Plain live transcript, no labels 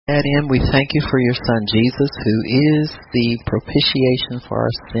That in, we thank you for your Son, Jesus, who is the propitiation for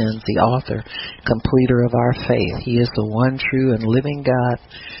our sins, the author, completer of our faith. He is the one true and living God,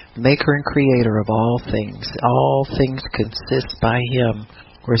 maker and creator of all things. All things consist by him.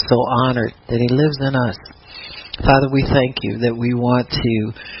 We're so honored that he lives in us. Father, we thank you that we want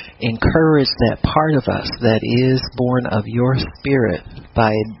to encourage that part of us that is born of your Spirit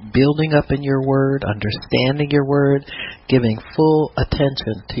by building up in your word, understanding your word, giving full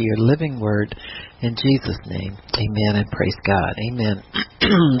attention to your living word. In Jesus' name, amen, and praise God. Amen.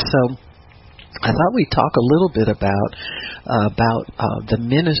 So I thought we'd talk a little bit about the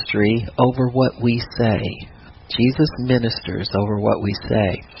ministry over what we say. Jesus ministers over what we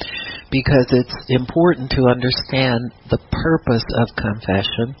say, because it's important to understand the purpose of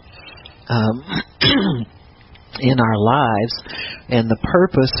confession in our lives, and the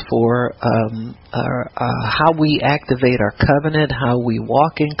purpose for how we activate our covenant, how we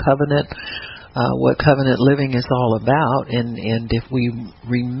walk in covenant, what covenant living is all about. And if we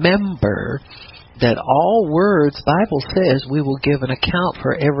remember that all words, Bible says, we will give an account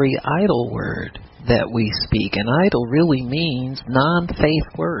for every idle word that we speak. And idle really means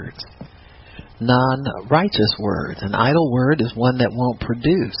non-faith words, non-righteous words. An idle word is one that won't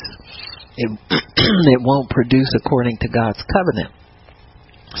produce. It won't produce according to God's covenant.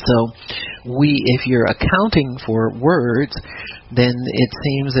 So if you're accounting for words, then it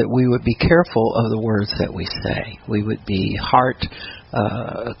seems that we would be careful of the words that we say. We would be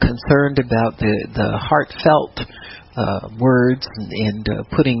concerned about the heartfelt words and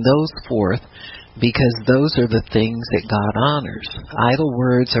putting those forth, because those are the things that God honors. Idle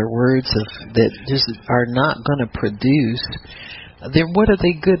words are words that just are not going to produce. Then what are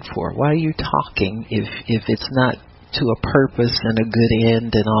they good for? Why are you talking if it's not to a purpose and a good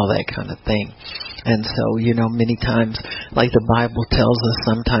end and all that kind of thing? And so, many times, like the Bible tells us,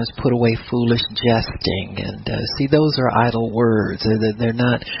 sometimes put away foolish jesting. And see, those are idle words. They're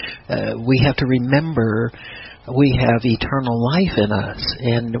not. We have to remember we have eternal life in us,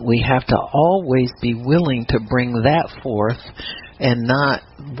 and we have to always be willing to bring that forth, and not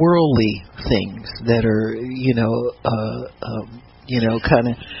worldly things that are, kind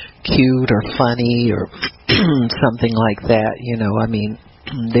of cute or funny or something like that.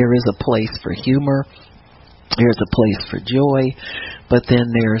 There is a place for humor. There's a place for joy, but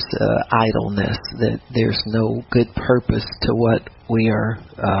then there's idleness, that there's no good purpose to what we are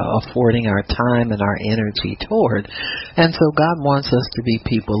affording our time and our energy toward. And so God wants us to be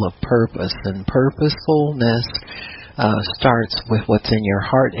people of purpose, and purposefulness starts with what's in your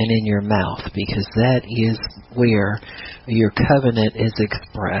heart and in your mouth, because that is where your covenant is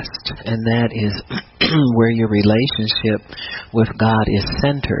expressed, and that is where your relationship with God is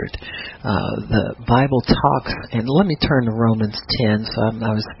centered. The Bible talks, and let me turn to Romans 10. So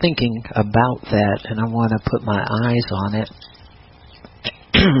I was thinking about that, and I want to put my eyes on it.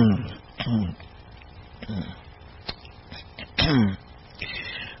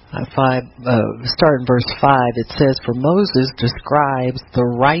 Start in verse 5. It says, "For Moses describes the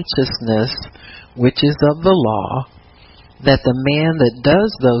righteousness which is of the law, that the man that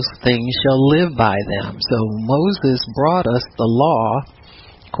does those things shall live by them." So Moses brought us the law.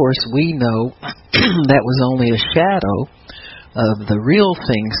 Of course, we know that was only a shadow of the real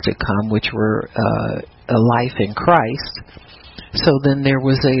things to come, which were a life in Christ. So then there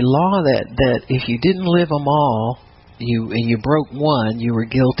was a law that if you didn't live them all, you broke one, you were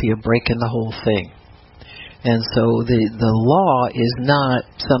guilty of breaking the whole thing. And so the law is not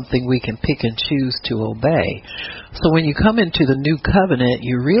something we can pick and choose to obey. So when you come into the new covenant,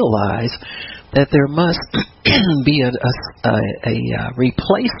 you realize that there must be a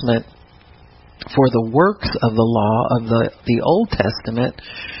replacement for the works of the law of the Old Testament,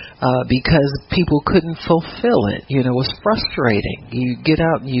 because people couldn't fulfill it. It was frustrating. You get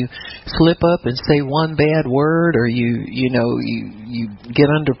out and you slip up and say one bad word, or you get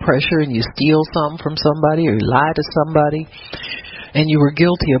under pressure and you steal something from somebody, or you lie to somebody, and you were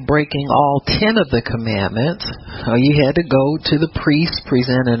guilty of breaking all 10 of the commandments. You had to go to the priest,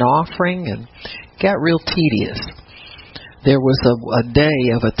 present an offering, and it got real tedious. There was a day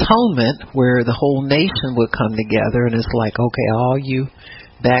of atonement where the whole nation would come together, and it's like, okay, all you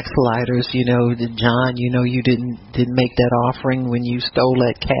backsliders, John, you didn't make that offering when you stole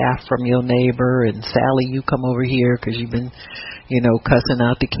that calf from your neighbor, and Sally, you come over here because you've been, cussing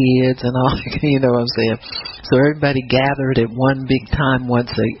out the kids and all, what I'm saying. So everybody gathered at one big time once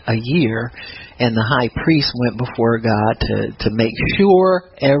a year, and the high priest went before God to make sure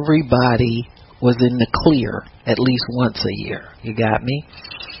everybody was in the clear at least once a year. You got me?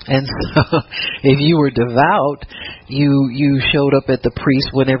 And so if you were devout, you showed up at the priest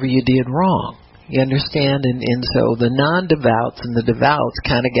whenever you did wrong. You understand? And so the non-devouts and the devouts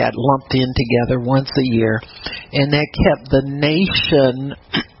kind of got lumped in together once a year, and that kept the nation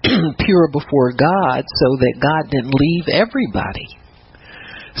pure before God so that God didn't leave everybody.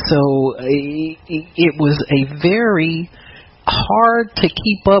 So it was a very hard to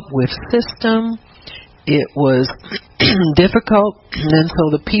keep up with system. It was difficult, and so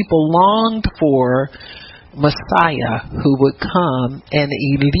the people longed for Messiah who would come and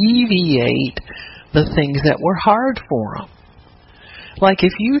alleviate the things that were hard for them. Like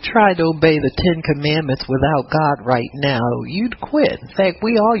if you tried to obey the 10 Commandments without God right now, you'd quit. In fact,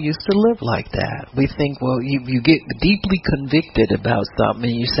 we all used to live like that. We think, well, you get deeply convicted about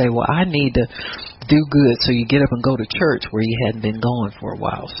something and you say, well, I need to do good. So you get up and go to church where you hadn't been going for a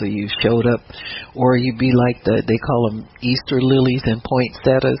while. So you showed up, or you'd be like they call them Easter lilies and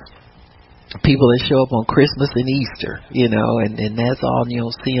poinsettias. People that show up on Christmas and Easter, and that's all, and you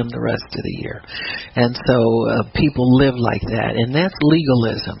don't see them the rest of the year. And so people live like that, and that's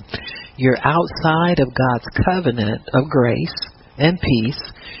legalism. You're outside of God's covenant of grace and peace,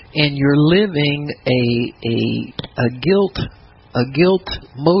 and you're living a guilt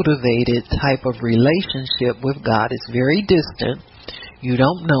motivated type of relationship with God. It's very distant. You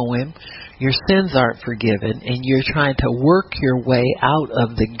don't know Him. Your sins aren't forgiven, and you're trying to work your way out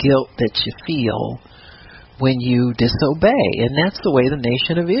of the guilt that you feel when you disobey. And that's the way the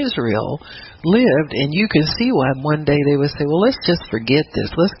nation of Israel lived. And you can see why one day they would say, well, let's just forget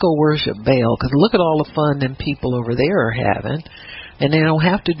this. Let's go worship Baal, because look at all the fun them people over there are having. And they don't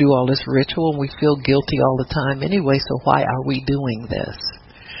have to do all this ritual, and we feel guilty all the time anyway, so why are we doing this?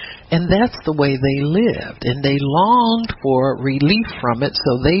 And that's the way they lived, and they longed for relief from it,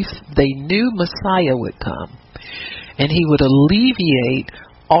 so they knew Messiah would come, and He would alleviate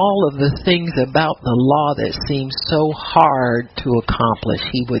all of the things about the law that seemed so hard to accomplish.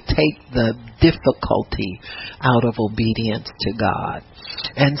 He would take the difficulty out of obedience to God.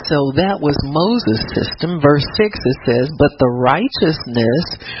 And so that was Moses' system. Verse 6, it says, but the righteousness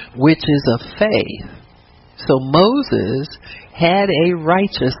which is of faith. So Moses had a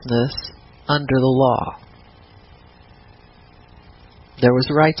righteousness under the law. There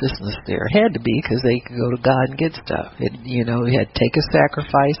was righteousness there. It had to be, because they could go to God and get stuff. You had to take a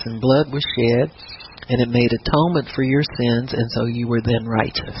sacrifice, and blood was shed, and it made atonement for your sins, and so you were then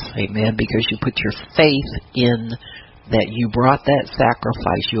righteous. Amen. Because you put your faith in that. You brought that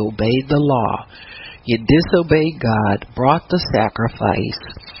sacrifice. You obeyed the law. You disobeyed God, brought the sacrifice,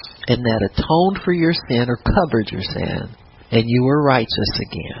 and that atoned for your sin or covered your sin, and you were righteous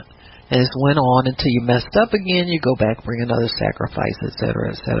again. And it went on until you messed up again, you go back, bring another sacrifice,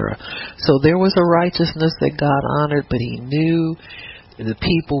 etc., etc. So there was a righteousness that God honored, but He knew the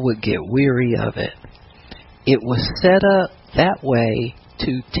people would get weary of it. It was set up that way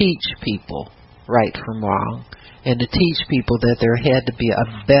to teach people right from wrong, and to teach people that there had to be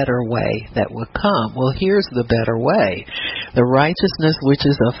a better way that would come. Well, here's the better way. The righteousness which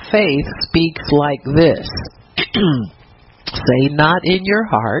is of faith speaks like this. Say not in your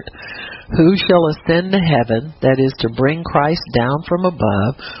heart, who shall ascend to heaven, that is to bring Christ down from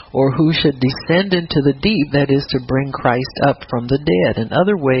above, or who should descend into the deep, that is to bring Christ up from the dead. In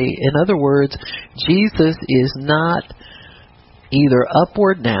other words, Jesus is not either up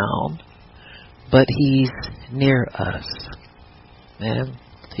or down, but He's near us. And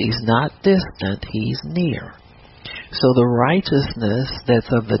He's not distant, He's near. So the righteousness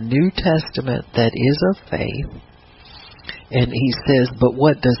that's of the New Testament that is of faith. And he says, but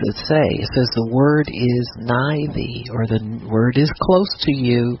what does it say? It says the word is nigh thee, or the word is close to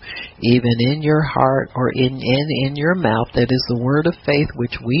you, even in your heart or in your mouth. That is the word of faith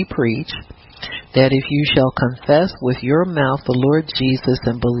which we preach, that if you shall confess with your mouth the Lord Jesus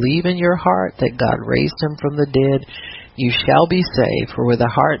and believe in your heart that God raised Him from the dead, you shall be saved. For with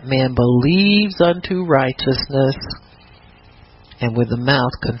the heart man believes unto righteousness, and with the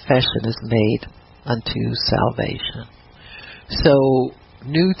mouth confession is made unto salvation. So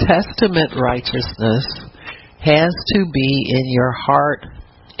New Testament righteousness has to be in your heart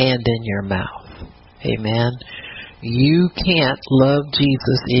and in your mouth. Amen. You can't love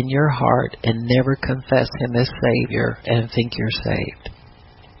Jesus in your heart and never confess Him as Savior and think you're saved.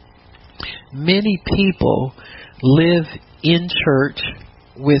 Many people live in church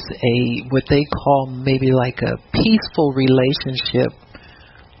with what they call maybe like a peaceful relationship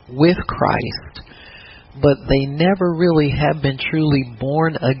with Christ, but they never really have been truly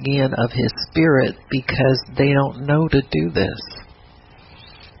born again of His Spirit because they don't know to do this.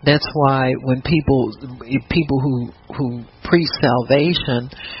 That's why when people who preach salvation,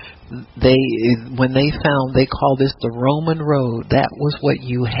 when they found, they call this the Roman road. That was what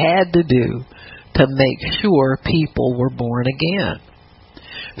you had to do to make sure people were born again,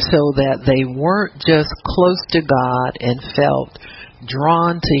 so that they weren't just close to God and felt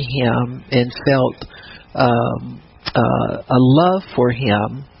drawn to Him and felt a love for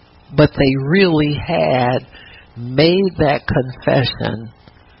Him, but they really had made that confession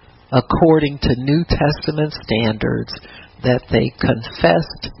according to New Testament standards, that they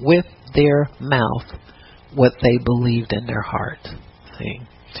confessed with their mouth what they believed in their heart. See?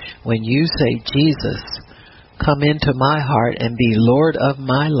 When you say, Jesus, come into my heart and be Lord of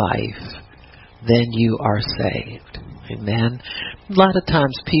my life, then you are saved. Amen. A lot of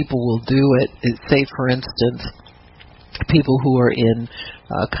times people will do it. Say, for instance, people who are in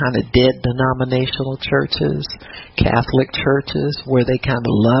kind of dead denominational churches, Catholic churches, where they kind of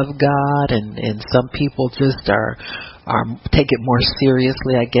love God, and some people just are take it more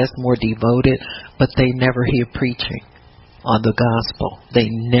seriously, I guess, more devoted, but they never hear preaching on the gospel. They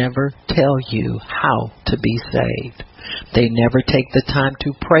never tell you how to be saved. They never take the time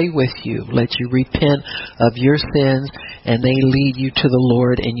to pray with you, let you repent of your sins, and they lead you to the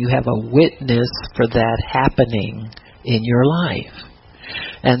Lord, and you have a witness for that happening in your life.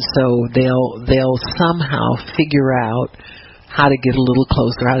 And so they'll somehow figure out how to get a little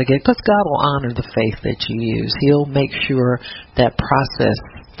closer, because God will honor the faith that you use. He'll make sure that process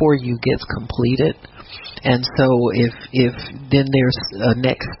for you gets completed. And so if then there's a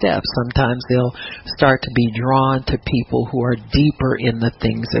next step. Sometimes they'll start to be drawn to people who are deeper in the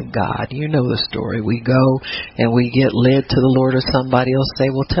things of God. You know the story. We go and we get led to the Lord, or somebody will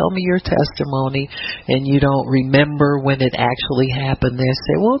say, well, tell me your testimony, and you don't remember when it actually happened. They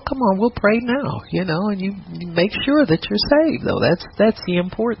say, well, come on, we'll pray now, and you make sure that you're saved, though. That's the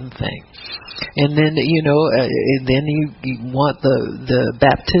important thing. And then, then you want the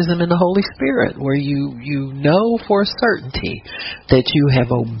baptism in the Holy Spirit, where you know for certainty that you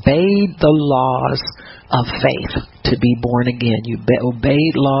have obeyed the laws of faith to be born again. You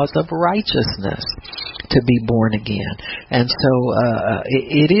obeyed laws of righteousness to be born again. And so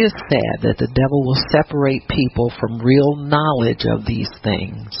it is sad that the devil will separate people from real knowledge of these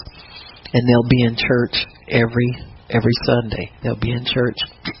things, and they'll be in church every Sunday. They'll be in church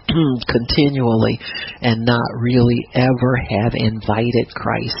continually and not really ever have invited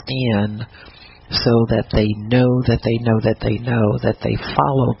Christ in, so that they know that they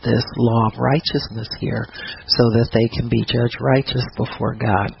follow this law of righteousness here, so that they can be judged righteous before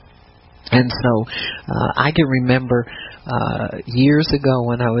God. And so I can remember years ago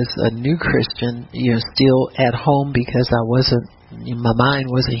when I was a new Christian, still at home, because my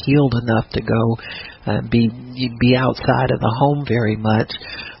mind wasn't healed enough to go be outside of the home very much.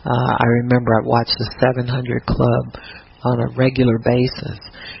 I remember I watched the 700 Club on a regular basis,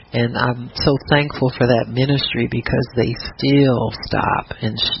 and I'm so thankful for that ministry, because they still stop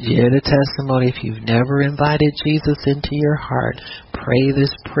and share the testimony. If you've never invited Jesus into your heart, pray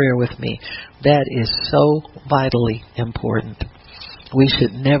this prayer with me. That is so vitally important. We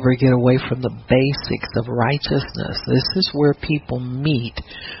should never get away from the basics of righteousness. This is where people meet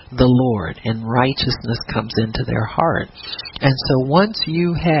the Lord, and righteousness comes into their heart. And so once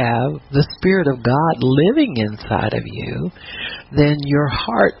you have the Spirit of God living inside of you, then your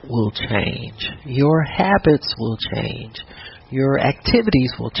heart will change. Your habits will change. Your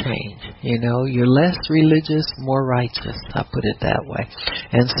activities will change. You're less religious, more righteous. I'll put it that way.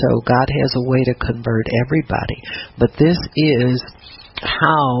 And so God has a way to convert everybody. But this is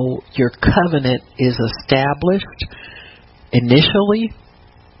how your covenant is established initially,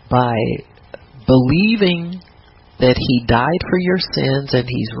 by believing that He died for your sins and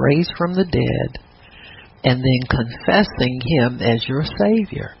He's raised from the dead, and then confessing Him as your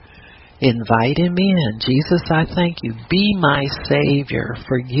Savior. Invite Him in. Jesus, I thank you. Be my Savior.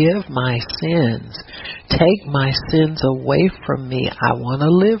 Forgive my sins. Take my sins away from me. I want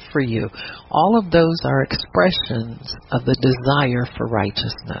to live for you. All of those are expressions of the desire for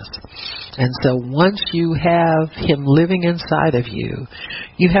righteousness. And so once you have Him living inside of you,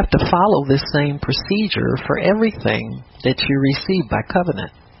 you have to follow this same procedure for everything that you receive by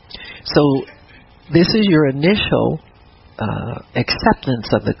covenant. So this is your initial acceptance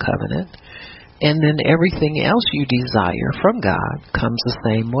of the covenant, and then everything else you desire from God comes the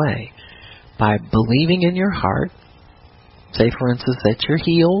same way, by believing in your heart. Say, for instance, that you're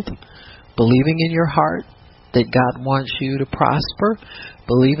healed, believing in your heart that God wants you to prosper,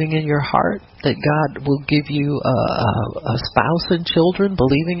 believing in your heart that God will give you a spouse and children,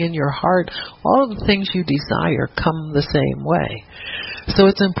 believing in your heart, all of the things you desire come the same way. So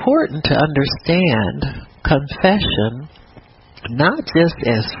it's important to understand confession not just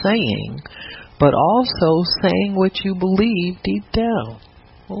as saying, but also saying what you believe deep down.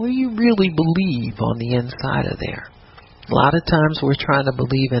 What do you really believe on the inside of there? A lot of times we're trying to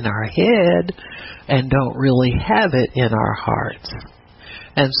believe in our head and don't really have it in our hearts.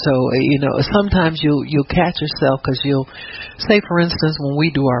 And so, sometimes you'll catch yourself because you'll say, for instance, when we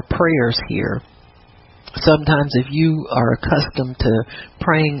do our prayers here, sometimes if you are accustomed to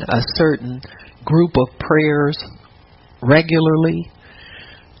praying a certain group of prayers regularly,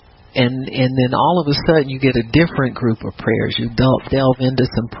 and then all of a sudden you get a different group of prayers. You delve into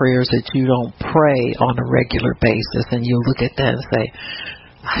some prayers that you don't pray on a regular basis, and you look at that and say,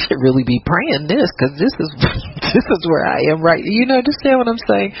 I should really be praying this because this is where I am right. You understand what I'm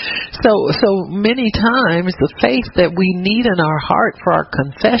saying? So many times the faith that we need in our heart for our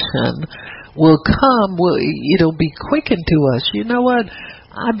confession will come. It'll be quickened to us. You know what?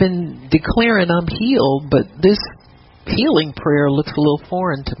 I've been declaring I'm healed, but this healing prayer looks a little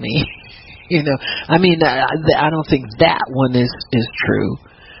foreign to me. I don't think that one is true,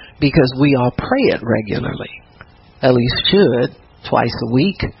 because we all pray it regularly. At least should. Twice a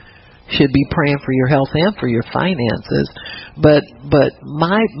week. Should be praying for your health and for your finances. But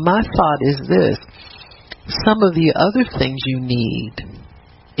my thought is this. Some of the other things you need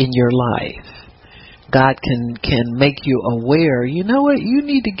in your life, God can make you aware, you know what, you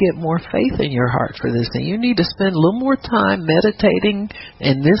need to get more faith in your heart for this thing. You need to spend a little more time meditating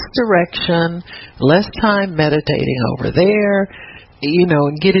in this direction, less time meditating over there,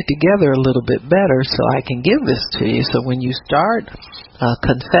 and get it together a little bit better so I can give this to you. So when you start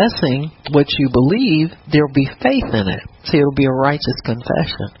confessing what you believe, there'll be faith in it. See, it'll be a righteous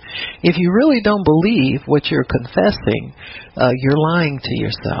confession. If you really don't believe what you're confessing, you're lying to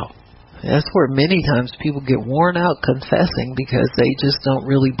yourself. That's where many times people get worn out confessing, because they just don't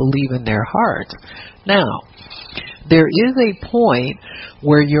really believe in their hearts. Now, there is a point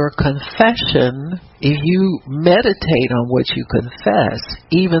where your confession, if you meditate on what you confess,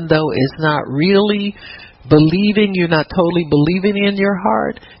 even though it's not really believing, you're not totally believing in your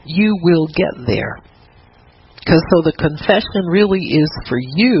heart, you will get there. Because so the confession really is for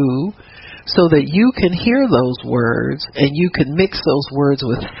you, so that you can hear those words and you can mix those words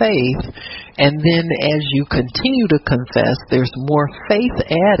with faith, and then as you continue to confess, there's more faith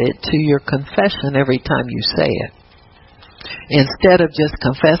added to your confession every time you say it. Instead of just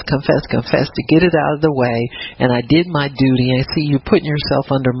confess to get it out of the way, and I did my duty, and see, you're putting yourself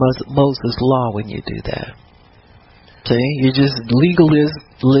under Moses' law when you do that. See, you're just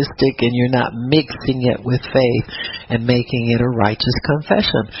legalistic, and you're not mixing it with faith and making it a righteous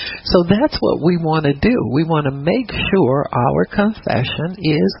confession. So that's what we want to do. We want to make sure our confession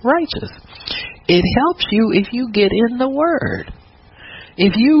is righteous. It helps you if you get in the Word.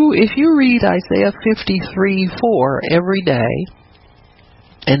 If you read Isaiah 53:4 every day,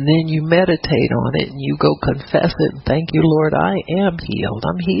 and then you meditate on it, and you go confess it, and thank you, Lord, I am healed.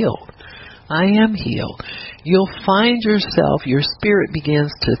 I'm healed. I am healed. You'll find yourself, your spirit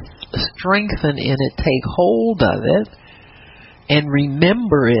begins to strengthen in it, take hold of it, and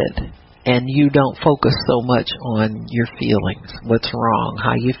remember it, and you don't focus so much on your feelings. What's wrong?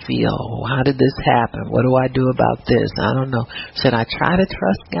 How you feel? How did this happen? What do I do about this? I don't know. Should I try to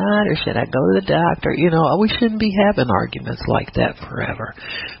trust God, or should I go to the doctor? We shouldn't be having arguments like that forever.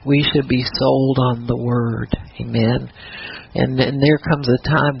 We should be sold on the Word. Amen. And there comes a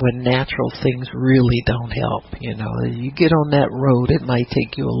time when natural things really don't help. You get on that road, it might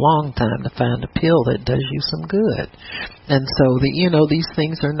take you a long time to find a pill that does you some good. And so these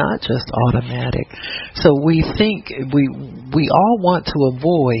things are not just automatic. So we think we all want to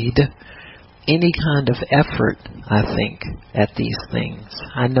avoid any kind of effort, I think, at these things.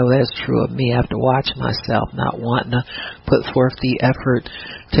 I know that's true of me. I have to watch myself, not wanting to put forth the effort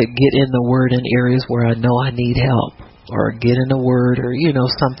to get in the Word in areas where I know I need help, or get in the Word, or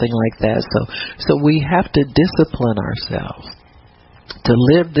something like that. So we have to discipline ourselves to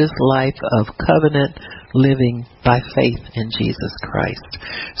live this life of covenant living by faith in Jesus Christ.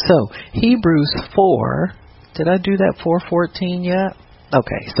 So Hebrews 4, did I do that 4:14 yet?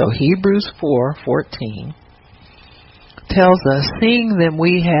 Okay, so Hebrews 4:14 tells us, seeing then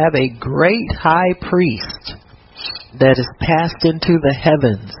we have a great high priest that is passed into the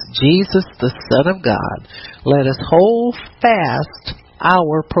heavens, Jesus the Son of God, let us hold fast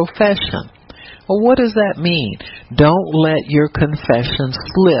our profession. Well, what does that mean? Don't let your confession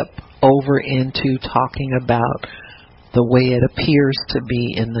slip over into talking about the way it appears to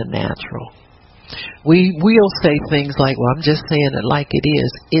be in the natural. We'll say things like, well, I'm just saying it like it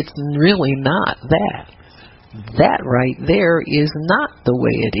is. It's really not that. That right there is not the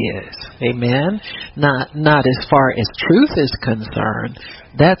way it is. Amen. Not as far as truth is concerned.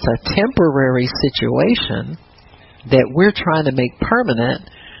 That's a temporary situation that we're trying to make permanent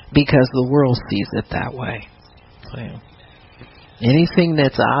because the world sees it that way. Anything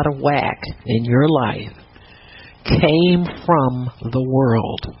that's out of whack in your life came from the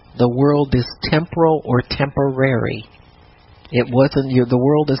world. The world is temporal or temporary. It wasn't the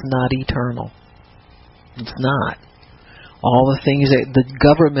world is not eternal. It's not. All the things the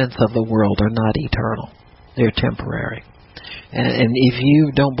governments of the world are not eternal. They're temporary. And if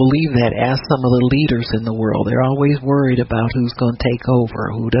you don't believe that, ask some of the leaders in the world. They're always worried about who's going to take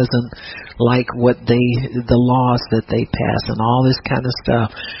over, who doesn't like the laws that they pass and all this kind of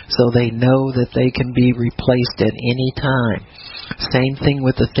stuff. So they know that they can be replaced at any time. Same thing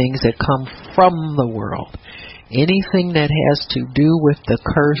with the things that come from the world. Anything that has to do with the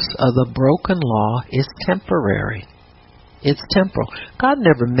curse of the broken law is temporary. It's temporal. God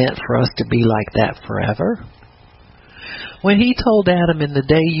never meant for us to be like that forever. When he told Adam, in the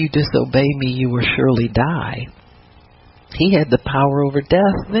day you disobey me, you will surely die, he had the power over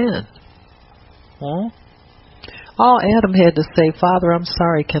death then. All Adam had to say, Father, I'm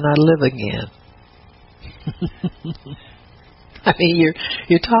sorry, can I live again? I mean,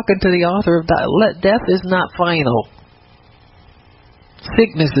 you're talking to the author of death is not final.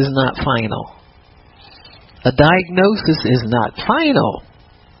 Sickness is not final. A diagnosis is not final.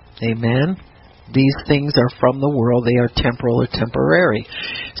 Amen. These things are from the world. They are temporal or temporary.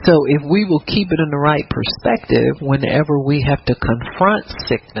 So if we will keep it in the right perspective, whenever we have to confront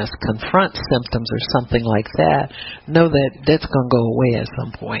sickness, confront symptoms or something like that, know that that's going to go away at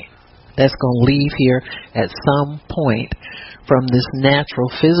some point. That's going to leave here at some point from this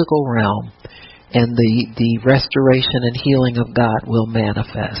natural physical realm, and the restoration and healing of God will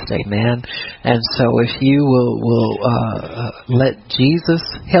manifest. Amen. And so if you will let Jesus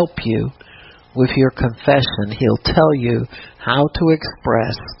help you with your confession, he'll tell you how to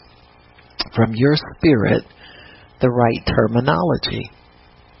express from your spirit the right terminology.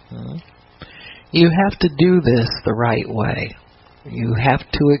 You have to do this the right way. You have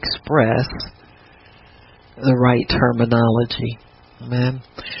to express the right terminology. Amen.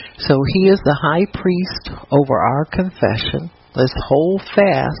 So he is the high priest over our confession. Let's hold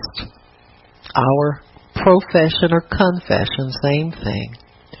fast our profession or confession, same thing.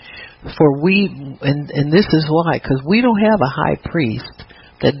 For and this is why, because we don't have a high priest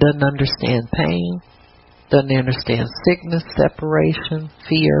that doesn't understand pain, doesn't understand sickness, separation,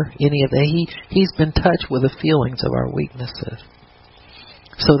 fear, any of that. He's been touched with the feelings of our weaknesses.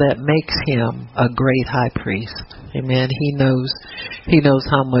 So that makes him a great high priest. Amen. He knows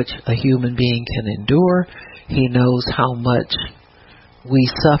how much a human being can endure. He knows how much we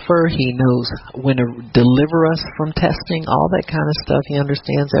suffer. He knows when to deliver us from testing, all that kind of stuff. He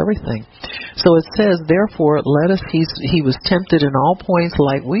understands everything. So it says, therefore, he was tempted in all points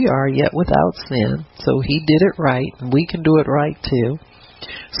like we are, yet without sin. So he did it right, and we can do it right too.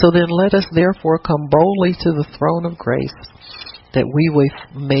 So then let us therefore come boldly to the throne of grace, that we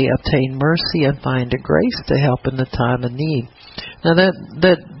may obtain mercy and find a grace to help in the time of need. Now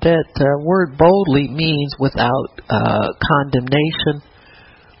that word boldly means without condemnation,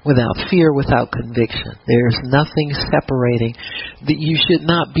 without fear, without conviction. There's nothing separating. That you should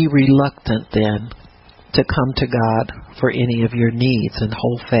not be reluctant then to come to God for any of your needs and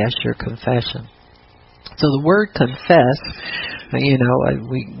hold fast your confession. So the word confess,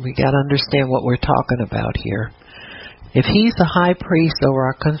 we got to understand what we're talking about here. If he's the high priest over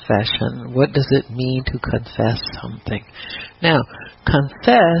our confession, what does it mean to confess something? Now,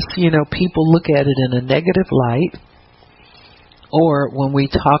 confess, people look at it in a negative light, or when we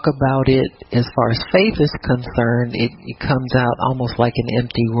talk about it as far as faith is concerned, it comes out almost like an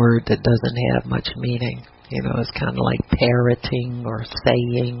empty word that doesn't have much meaning. It's kind of like parroting or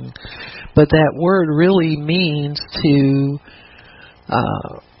saying. But that word really means to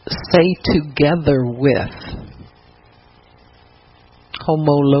say together with.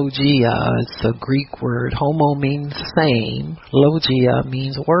 Homologia is a Greek word. Homo means same. Logia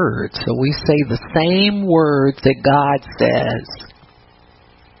means words. So we say the same words that God says.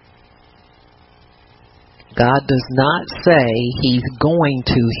 God does not say he's going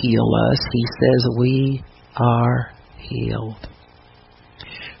to heal us. He says we are healed.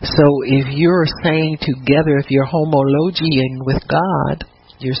 So if you're saying together, if you're homologiaing with God,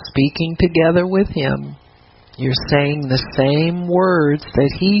 you're speaking together with him. You're saying the same words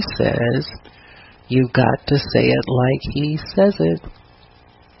that he says. You've got to say it like he says it.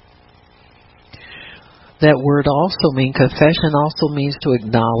 That word also means, confession also means to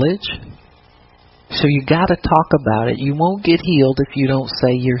acknowledge So you got to talk about it. You won't get healed if you don't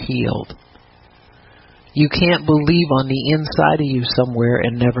say you're healed. You can't believe on the inside of you somewhere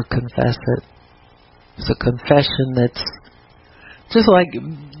and never confess it. It's a confession that's just like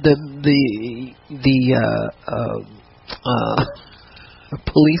the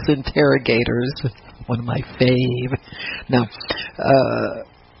police interrogators, one of my fave. Now,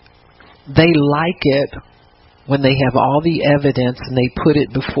 they like it when they have all the evidence and they put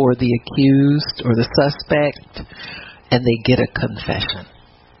it before the accused or the suspect and they get a confession.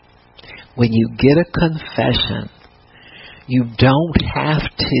 When you get a confession, you don't have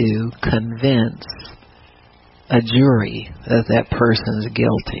to convince a jury that that person's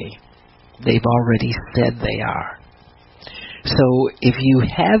guilty. They've already said they are. So if you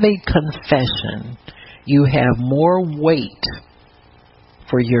have a confession, you have more weight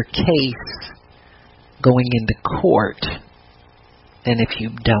for your case going into court than if you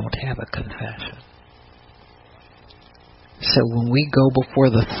don't have a confession. So when we go before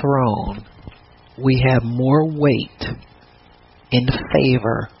the throne, we have more weight in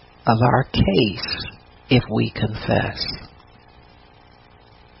favor of our case if we confess.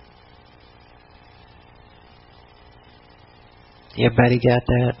 Everybody got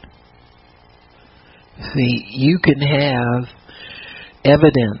that? See, you can have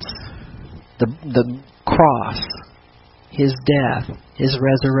evidence, the cross, His death, His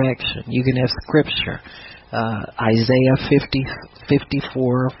resurrection. You can have scripture, Isaiah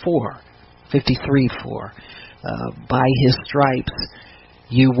 53:4. By His stripes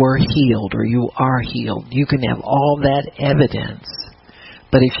you were healed, or you are healed. You can have all that evidence,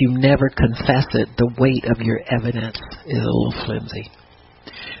 but if you never confess it, the weight of your evidence is a little flimsy.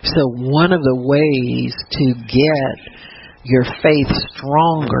 So one of the ways to get your faith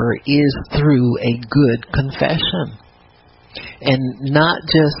stronger is through a good confession. And not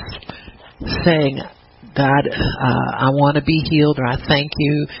just saying, God, I want to be healed, or I thank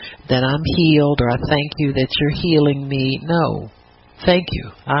you that I'm healed, or I thank you that you're healing me. No, thank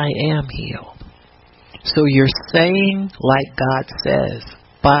you, I am healed. So you're saying, like God says,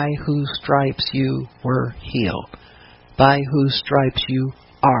 by whose stripes you were healed. By whose stripes you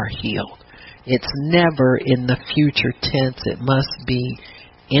are healed. It's never in the future tense. It must be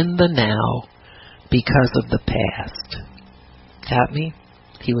in the now because of the past. Got me?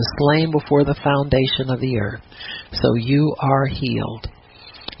 He was slain before the foundation of the earth. So you are healed.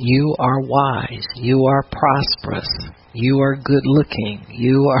 You are wise. You are prosperous. You are good looking.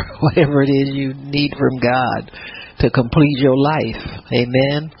 You are whatever it is you need from God to complete your life.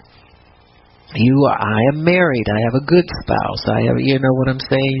 Amen. I am married. I have a good spouse. You know what I'm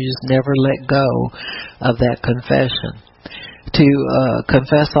saying? You just never let go of that confession. To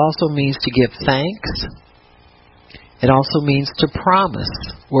confess also means to give thanks. It also means to promise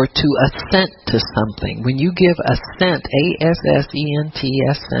or to assent to something. When you give assent, A-S-S-E-N-T,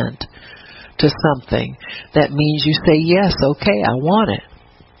 assent to something, that means you say, yes, okay, I want it.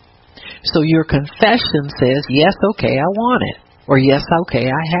 So your confession says, yes, okay, I want it. Or yes, okay,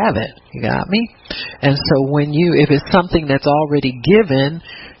 I have it. You got me? And so if it's something that's already given,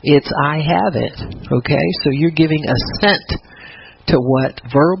 it's I have it. Okay? So you're giving assent to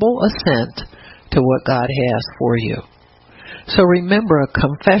verbal assent to what God has for you. So remember, a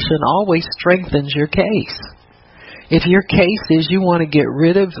confession always strengthens your case. If your case is you want to get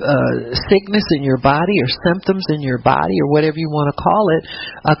rid of sickness in your body or symptoms in your body or whatever you want to call it,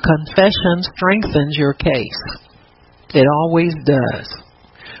 a confession strengthens your case. It always does.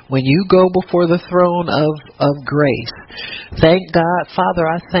 When you go before the throne of grace, thank God, Father,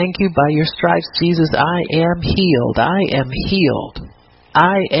 I thank you by your stripes, Jesus, I am healed. I am healed.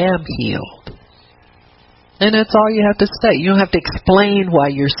 I am healed. And that's all you have to say. You don't have to explain why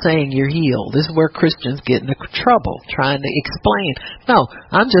you're saying you're healed. This is where Christians get into trouble, trying to explain. No,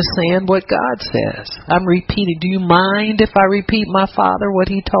 I'm just saying what God says. I'm repeating. Do you mind if I repeat my Father, what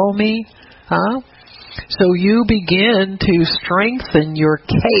He told me? Huh? So you begin to strengthen your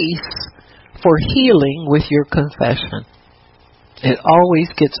case for healing with your confession. It always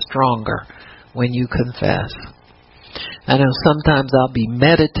gets stronger when you confess. I know sometimes I'll be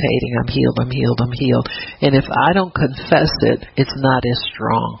meditating, I'm healed, I'm healed, I'm healed. And if I don't confess it, it's not as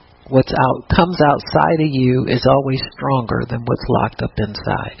strong. What comes outside of you is always stronger than what's locked up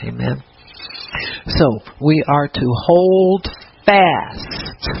inside. Amen. So we are to hold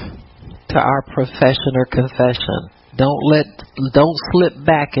fast to our profession or confession. Don't slip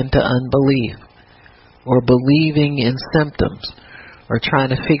back into unbelief or believing in symptoms or trying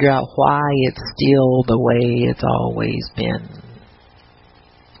to figure out why it's still the way it's always been.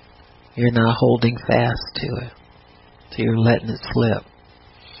 You're not holding fast to it. So you're letting it slip.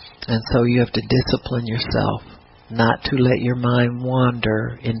 And so you have to discipline yourself not to let your mind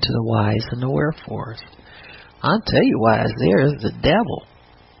wander into the whys and the wherefores. I'll tell you why it's there is the devil.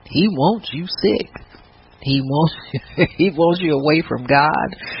 He wants you sick. He wants you away from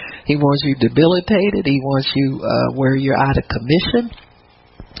God. He wants you debilitated. He wants you where you're out of commission.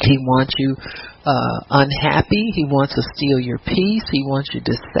 He wants you unhappy. He wants to steal your peace. He wants you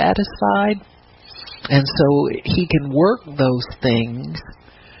dissatisfied. And so he can work those things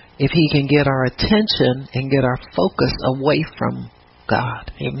if he can get our attention and get our focus away from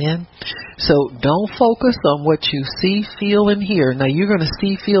God. Amen. So don't focus on what you see, feel, and hear. Now you're going to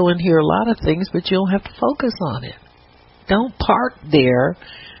see, feel, and hear a lot of things, but you don't have to focus on it. Don't park there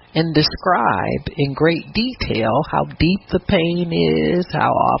and describe in great detail how deep the pain is,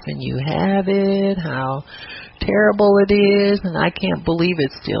 how often you have it, how terrible it is, and I can't believe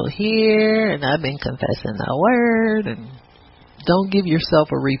it's still here, and I've been confessing the word. And don't give yourself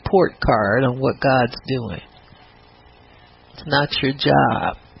a report card on what God's doing. It's not your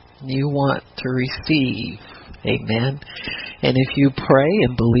job. You want to receive. Amen. And if you pray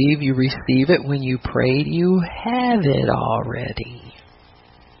and believe you receive it when you prayed, you have it already.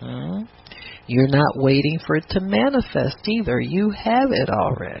 You're not waiting for it to manifest either. You have it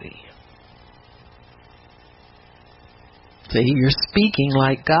already. See, you're speaking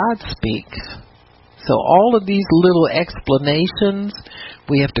like God speaks. So all of these little explanations,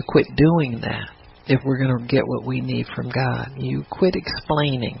 we have to quit doing that if we're going to get what we need from God. You quit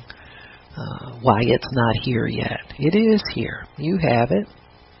explaining why it's not here yet. It is here. You have it.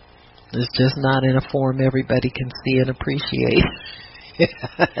 It's just not in a form everybody can see and appreciate.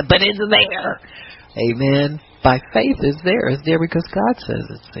 But it's there. Amen. By faith it's there. It's there because God says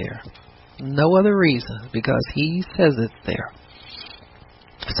it's there. No other reason. Because He says it's there.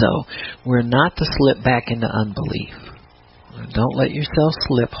 So we're not to slip back into unbelief. Don't let yourself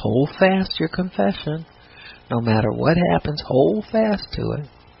slip. Hold fast your confession. No matter what happens, hold fast to it.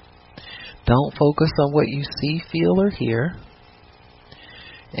 Don't focus on what you see, feel, or hear.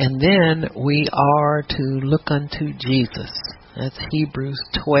 And then we are to look unto Jesus. That's Hebrews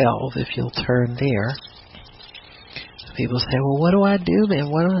 12, if you'll turn there. People say, well, what do I do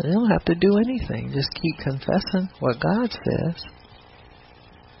then? Well, you don't have to do anything. Just keep confessing what God says.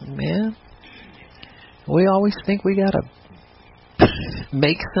 Amen. We always think we got to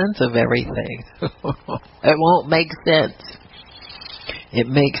make sense of everything. It won't make sense. It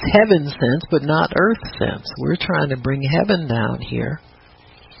makes heaven sense, but not earth sense. We're trying to bring heaven down here.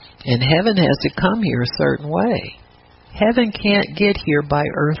 And heaven has to come here a certain way. Heaven can't get here by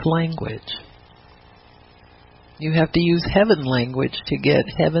earth language. You have to use heaven language to get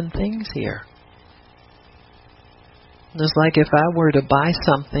heaven things here. It's like if I were to buy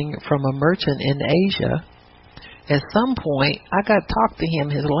something from a merchant in Asia, at some point I got to talk to him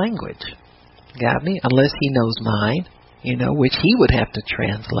his language. Got me? Unless he knows mine, which he would have to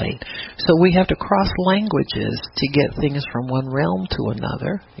translate. So we have to cross languages to get things from one realm to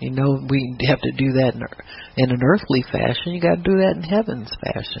another. We have to do that in an earthly fashion. You got to do that in heaven's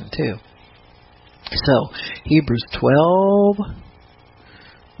fashion too. So, Hebrews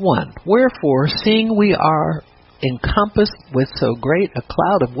 12:1. Wherefore, seeing we are encompassed with so great a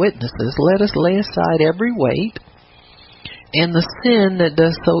cloud of witnesses, let us lay aside every weight and the sin that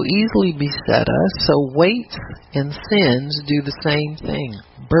does so easily beset us. So weights and sins do the same thing.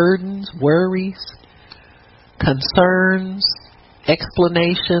 Burdens, worries, concerns,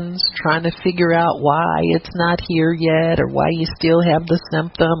 explanations, trying to figure out why it's not here yet or why you still have the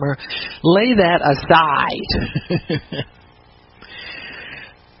symptom, or lay that aside.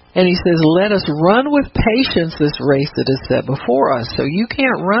 And he says, let us run with patience this race that is set before us. So you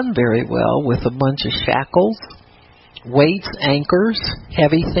can't run very well with a bunch of shackles, weights, anchors,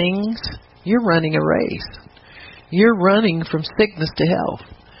 heavy things. You're running a race. You're running from sickness to health.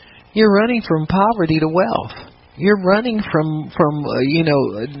 You're running from poverty to wealth. You're running from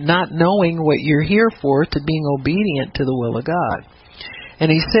not knowing what you're here for to being obedient to the will of God. And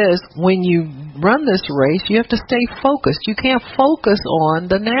he says, when you run this race, you have to stay focused. You can't focus on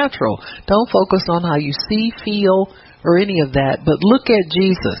the natural. Don't focus on how you see, feel, or any of that. But look at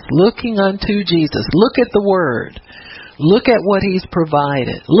Jesus, looking unto Jesus. Look at the Word. Look at what He's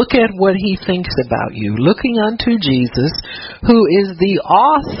provided. Look at what He thinks about you. Looking unto Jesus, who is the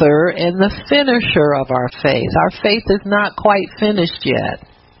author and the finisher of our faith. Our faith is not quite finished yet.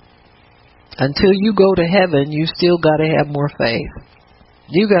 Until you go to heaven, you still got to have more faith.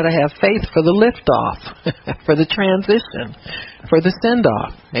 You got to have faith for the lift-off, for the transition, for the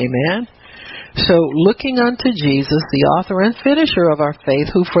send-off. Amen? So, looking unto Jesus, the author and finisher of our faith,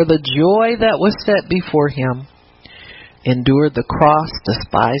 who for the joy that was set before Him endured the cross,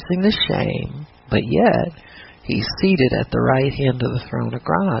 despising the shame, but yet he's seated at the right hand of the throne of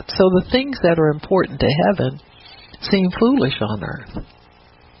God. So the things that are important to heaven seem foolish on earth.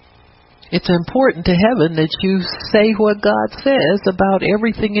 It's important to heaven that you say what God says about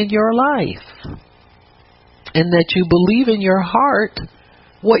everything in your life, and that you believe in your heart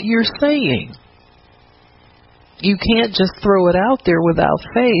what you're saying. You can't just throw it out there without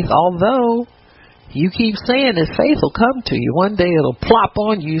faith, although you keep saying that faith will come to you. One day it'll plop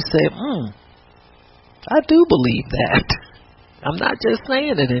on you, you say, I do believe that. I'm not just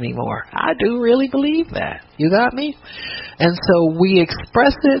saying it anymore. I do really believe that. You got me? And so we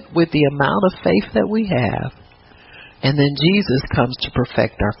express it with the amount of faith that we have, and then Jesus comes to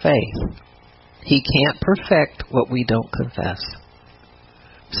perfect our faith. He can't perfect what we don't confess.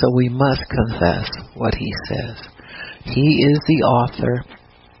 So we must confess what he says. He is the author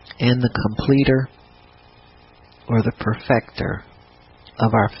and the completer, or the perfecter,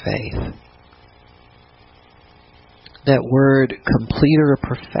 of our faith. That word completer or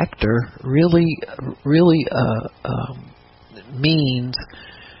perfecter really means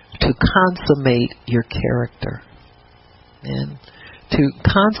to consummate your character. And to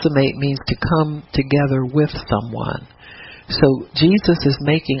consummate means to come together with someone. So Jesus is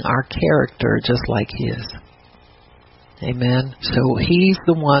making our character just like his. Amen. So he's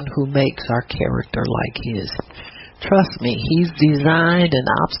the one who makes our character like his. Trust me, he's designed an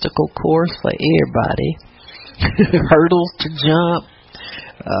obstacle course for everybody. Hurdles to jump,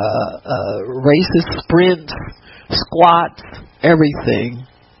 races, sprints, squats, everything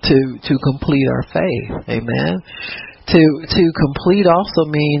to complete our faith. Amen. To complete also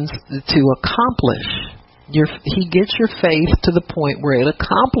means to accomplish. He gets your faith to the point where it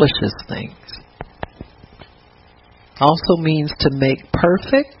accomplishes things. Also means to make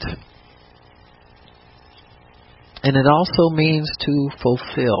perfect, and it also means to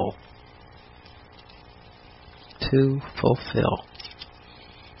fulfill. To fulfill.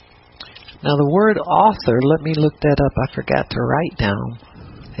 Now the word author, let me look that up. I forgot to write down,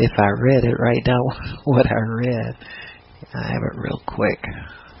 if I read it, write down what I read. I have it real quick.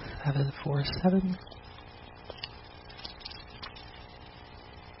 747.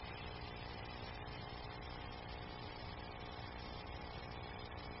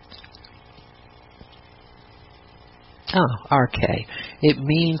 Oh, RK. It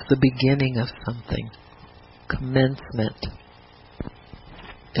means the beginning of something. Commencement.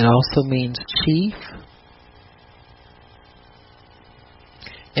 It also means chief.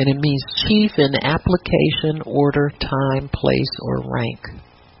 And it means chief in application, order, time, place, or rank.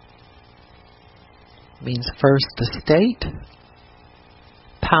 It means first estate,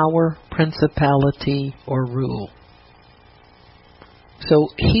 power, principality, or rule. So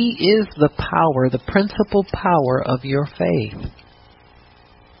he is the power, the principal power of your faith.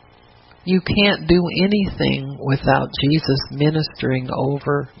 You can't do anything without Jesus ministering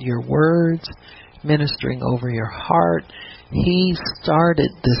over your words, ministering over your heart. He started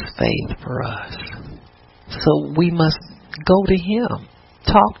this faith for us. So we must go to him,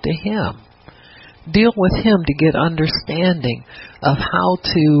 talk to him, deal with him to get understanding of how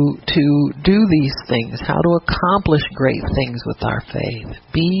to do these things, how to accomplish great things with our faith.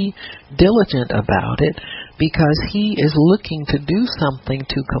 Be diligent about it, because he is looking to do something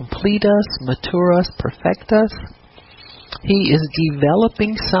to complete us, mature us, perfect us. He is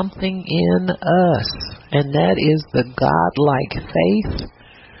developing something in us, and that is the God-like faith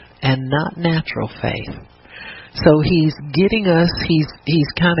and not natural faith. So he's getting us, he's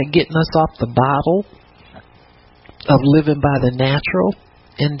kind of getting us off the bottle of living by the natural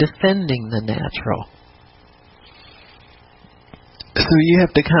and defending the natural. So you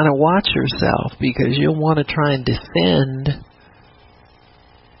have to kind of watch yourself, because you'll want to try and defend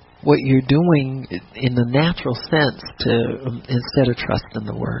what you're doing in the natural sense instead of trusting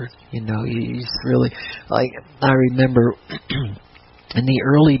the word. You know, you just really, like, I remember in the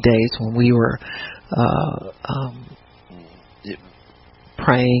early days when we were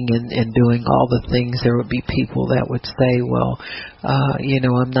praying and doing all the things, there would be people that would say, well,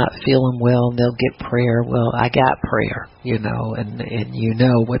 I'm not feeling well, and they'll get prayer. Well, I got prayer, and you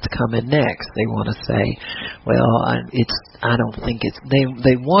know what's coming next. They want to say, well, I don't think it's,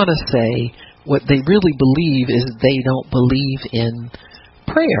 they want to say what they really believe is they don't believe in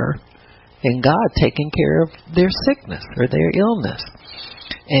prayer and God taking care of their sickness or their illness.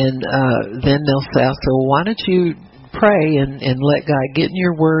 And then they'll say, so why don't you pray and let God get in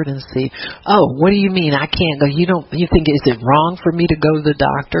your word and see, oh, what do you mean I can't go? You think, is it wrong for me to go to the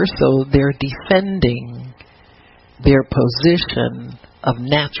doctor? So they're defending their position of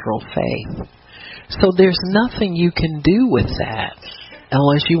natural faith. So there's nothing you can do with that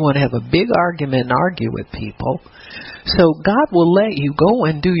unless you want to have a big argument and argue with people. So God will let you go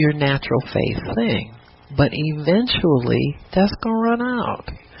and do your natural faith thing. But eventually, that's going to run out.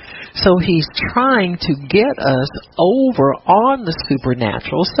 So he's trying to get us over on the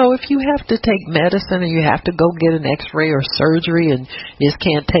supernatural. So if you have to take medicine or you have to go get an x-ray or surgery and you just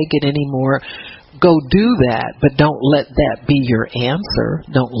can't take it anymore, go do that. But don't let that be your answer.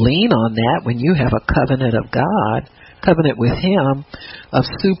 Don't lean on that when you have a covenant of God, covenant with him of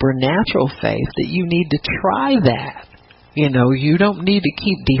supernatural faith, that you need to try that. You know, you don't need to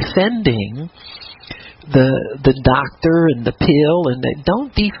keep defending the doctor and the pill, and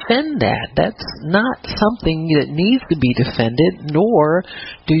don't defend that. That's not something that needs to be defended, nor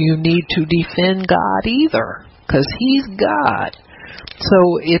do you need to defend God either, because he's God.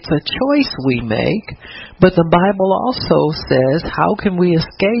 So it's a choice we make, but the Bible also says, how can we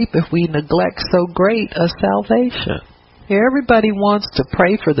escape if we neglect so great a salvation? Everybody wants to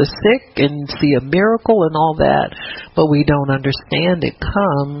pray for the sick and see a miracle and all that, but we don't understand it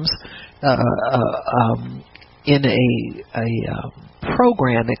comes in a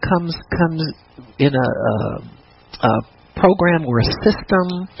program. It comes in a program or a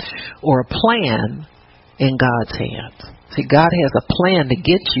system or a plan in God's hands. See, God has a plan to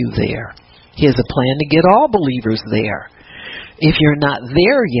get you there. He has a plan to get all believers there. If you're not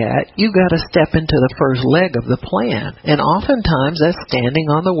there yet, you got to step into the first leg of the plan. And oftentimes that's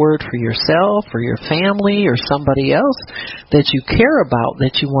standing on the word for yourself or your family or somebody else that you care about,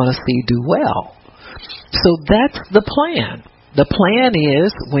 that you want to see do well. So that's the plan. The plan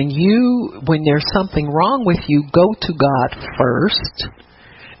is when there's something wrong with you, go to God first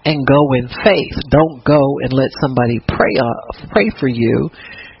and go in faith. Don't go and let somebody pray for you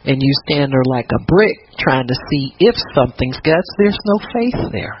and you stand there like a brick trying to see if something's got. There's no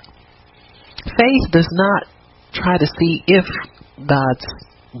faith there. Faith does not try to see if God's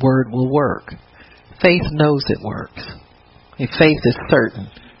word will work. Faith knows it works. Faith is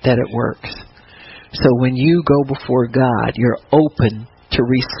certain that it works. So when you go before God, you're open to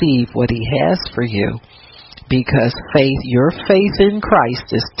receive what he has for you, because your faith in Christ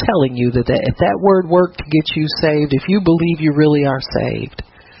is telling you that if that word worked to get you saved, if you believe you really are saved,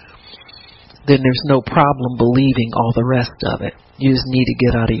 then there's no problem believing all the rest of it. You just need to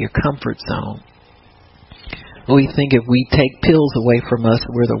get out of your comfort zone. We think if we take pills away from us,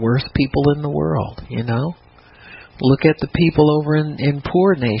 we're the worst people in the world, you know. Look at the people over in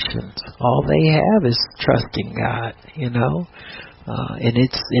poor nations. All they have is trusting God, you know, and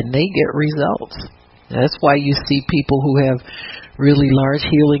they get results. That's why you see people who have really large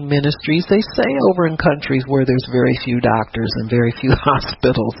healing ministries. They say over in countries where there's very few doctors and very few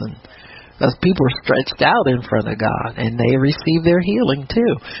hospitals, and because people are stretched out in front of God and they receive their healing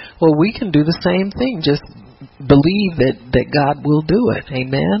too. Well, we can do the same thing. Just believe that God will do it.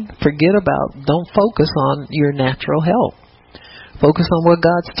 Amen. Don't focus on your natural help. Focus on what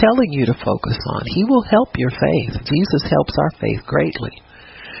God's telling you to focus on. He will help your faith. Jesus helps our faith greatly.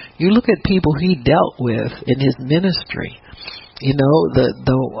 You look at people he dealt with in his ministry. You know, the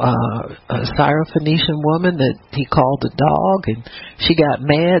Syrophoenician woman that he called a dog, and she got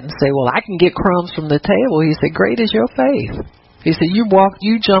mad and said, well, I can get crumbs from the table. He said, great is your faith. He said,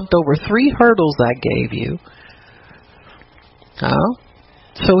 you jumped over 3 hurdles I gave you.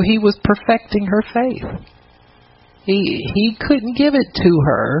 So he was perfecting her faith. He couldn't give it to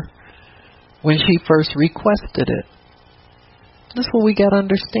her when she first requested it. That's what we got to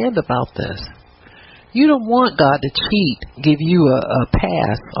understand about this. You don't want God to cheat, give you a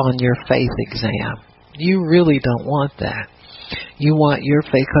pass on your faith exam. You really don't want that. You want your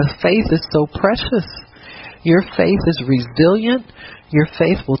faith, because faith is so precious. Your faith is resilient. Your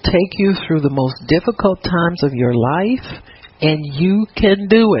faith will take you through the most difficult times of your life, and you can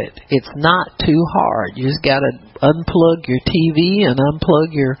do it. It's not too hard. You just got to unplug your TV and unplug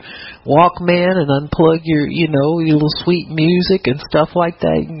your Walkman and unplug your little sweet music and stuff like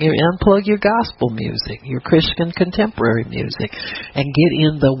that. You unplug your gospel music, your Christian contemporary music, and get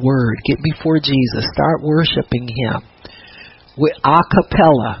in the Word. Get before Jesus. Start worshiping Him with a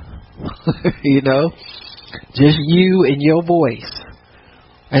cappella, just you and your voice,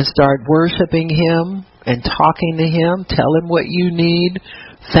 and start worshiping Him and talking to Him. Tell Him what you need.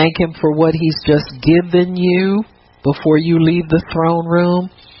 Thank Him for what He's just given you before you leave the throne room.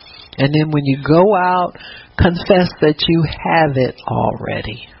 And then when you go out, confess that you have it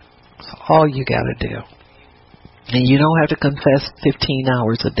already. That's all you got to do. And you don't have to confess 15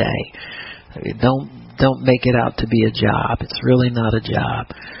 hours a day. Don't make it out to be a job. It's really not a job.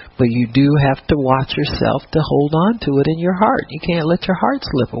 But you do have to watch yourself to hold on to it in your heart. You can't let your heart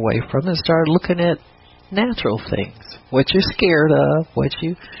slip away from it and start looking at natural things, what you're scared of, what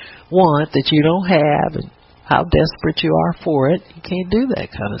you want that you don't have, and how desperate you are for it. You can't do that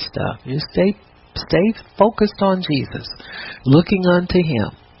kind of stuff. You stay focused on Jesus, looking unto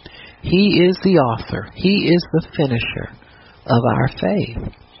Him. He is the author. He is the finisher of our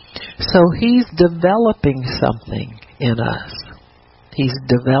faith. So He's developing something in us. He's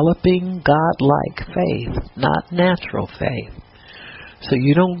developing God-like faith, not natural faith. So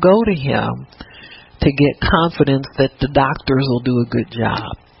you don't go to Him to get confidence that the doctors will do a good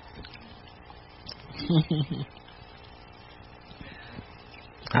job.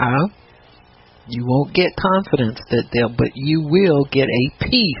 You won't get confidence but you will get a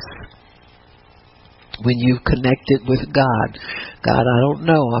peace when you've connected with God. God, I don't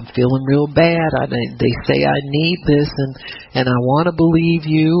know. I'm feeling real bad. They say I need this, and I want to believe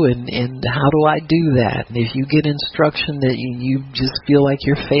you, and how do I do that? And if you get instruction that you just feel like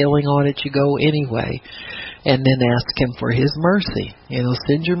you're failing on it, you go anyway. And then ask Him for His mercy.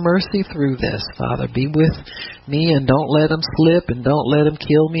 Send your mercy through this, Father. Be with me, and don't let them slip, and don't let them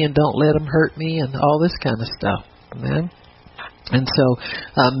kill me, and don't let them hurt me, and all this kind of stuff. Amen? And so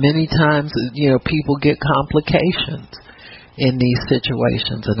many times, people get complications in these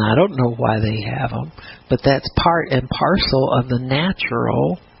situations, and I don't know why they have them, but that's part and parcel of the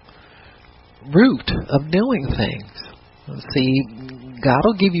natural route of doing things. See, God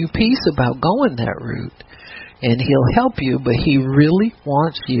will give you peace about going that route, and He'll help you, but He really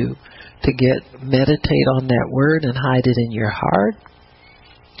wants you to meditate on that word and hide it in your heart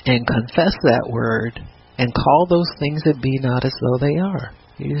and confess that word and call those things that be not as though they are.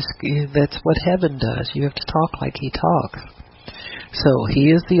 That's what heaven does. You have to talk like He talks. So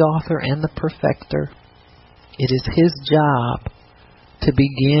He is the author and the perfecter. It is His job to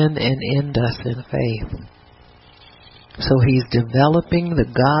begin and end us in faith. So He's developing the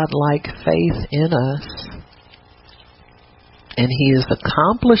God-like faith in us, and He is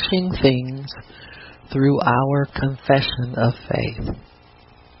accomplishing things through our confession of faith.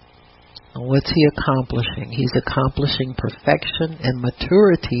 And what's He accomplishing? He's accomplishing perfection and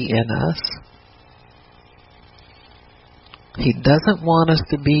maturity in us. He doesn't want us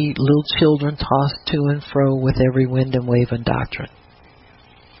to be little children tossed to and fro with every wind and wave and doctrine.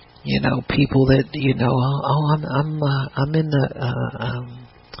 People that I'm in the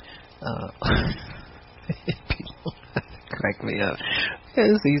people crack me up. I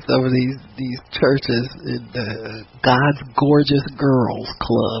see some of these churches in God's Gorgeous Girls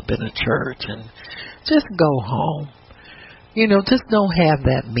Club in a church, and just go home. Just don't have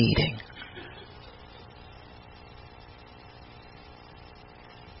that meeting.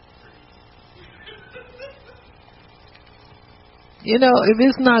 If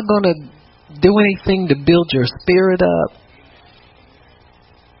it's not going to do anything to build your spirit up,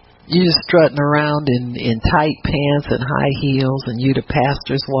 you're just strutting around in tight pants and high heels, and you the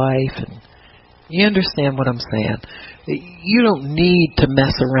pastor's wife, and you understand what I'm saying. You don't need to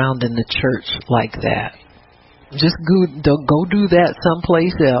mess around in the church like that. Just go do that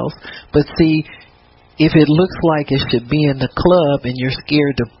someplace else. But see, if it looks like it should be in the club and you're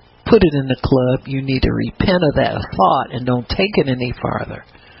scared to put it in the club, you need to repent of that thought and don't take it any farther.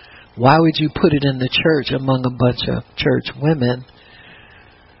 Why would you put it in the church among a bunch of church women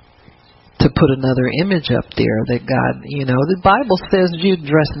to put another image up there that God, the Bible says you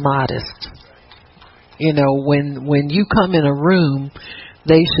dress modest. When you come in a room,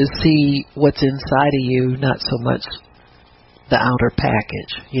 they should see what's inside of you, not so much the outer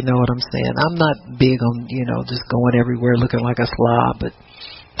package. You know what I'm saying? I'm not big on, just going everywhere looking like a slob, but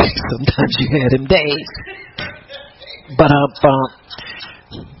sometimes you had them days. But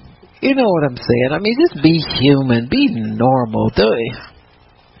you know what I'm saying? I mean, just be human, be normal, do it.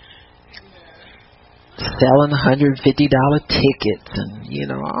 Selling $150 tickets and,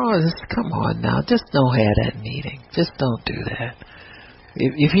 just come on now. Just don't have that meeting. Just don't do that.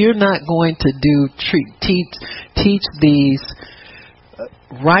 If you're not going to teach these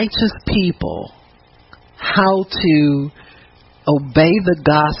righteous people how to obey the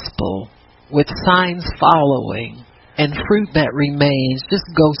gospel with signs following and fruit that remains, just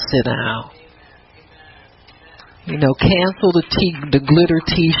go sit down. Cancel the glitter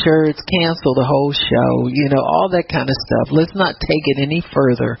T-shirts, cancel the whole show, all that kind of stuff. Let's not take it any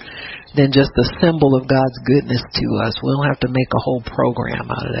further than just a symbol of God's goodness to us. We don't have to make a whole program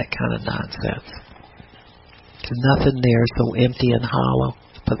out of that kind of nonsense. There's nothing there so empty and hollow,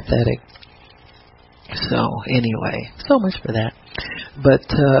 pathetic. So anyway, so much for that. But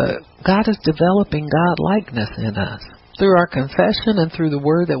God is developing God-likeness in us. through our confession and through the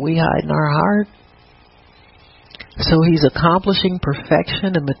word that we hide in our heart. So he's accomplishing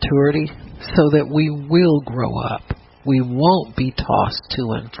perfection and maturity so that we will grow up. We won't be tossed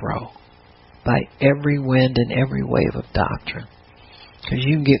to and fro by every wind and every wave of doctrine. Because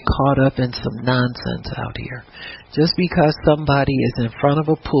you can get caught up in some nonsense out here. Just because somebody is in front of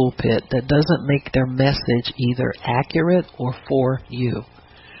a pulpit, that doesn't make their message either accurate or for you.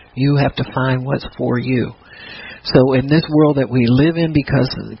 You have to find what's for you. So in this world that we live in, because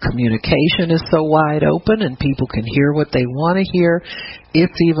communication is so wide open and people can hear what they want to hear,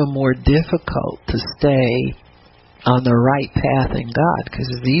 it's even more difficult to stay on the right path in God, because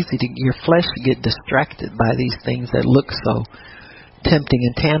it's easy to your flesh to get distracted by these things that look so tempting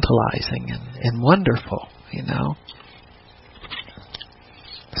and tantalizing and wonderful, you know.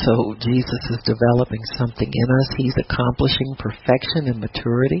 So Jesus is developing something in us. He's accomplishing perfection and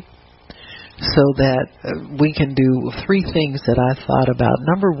maturity so that we can do three things that I thought about.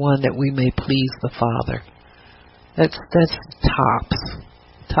 Number one, that we may please the Father. That's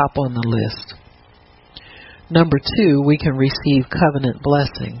top on the list. Number two, we can receive covenant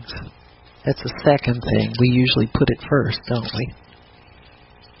blessings. That's the second thing. We usually put it first, don't we?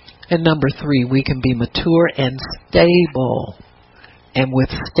 And number three, we can be mature and stable and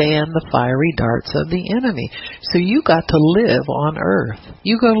withstand the fiery darts of the enemy. So you got to live on earth.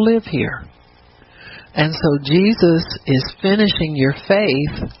 You got to live here. And so Jesus is finishing your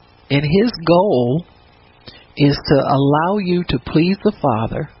faith, and his goal is to allow you to please the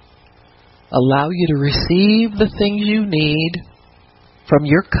Father, allow you to receive the things you need from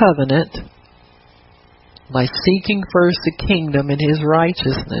your covenant by seeking first the kingdom and his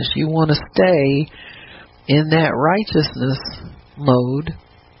righteousness. You want to stay in that righteousness mode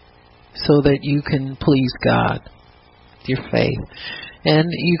so that you can please God with your faith. And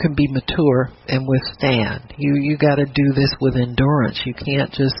you can be mature and withstand. You got to do this with endurance. You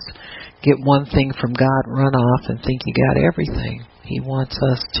can't just get one thing from God, run off, and think you got everything. He wants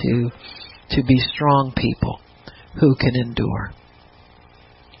us to be strong people who can endure.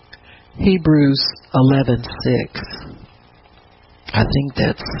 Hebrews 11:6. I think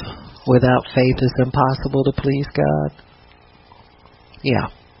that's without faith it's impossible to please God. Yeah.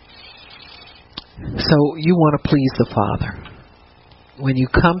 So you want to please the Father. When you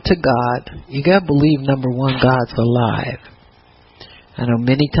come to God, you got to believe, number one, God's alive. I know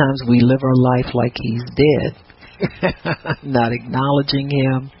many times we live our life like he's dead, not acknowledging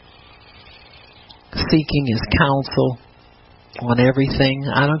him, seeking his counsel on everything.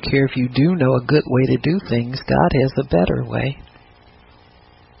 I don't care if you do know a good way to do things, God has a better way.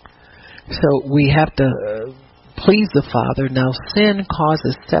 So we have to please the Father. Now, sin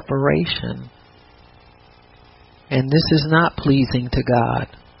causes separation. And this is not pleasing to God.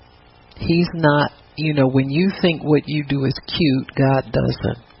 He's not, when you think what you do is cute, God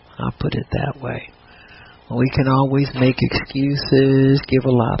doesn't. I'll put it that way. We can always make excuses, give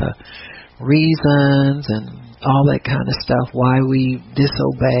a lot of reasons and all that kind of stuff, why we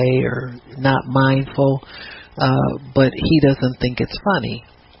disobey or not mindful. But he doesn't think it's funny.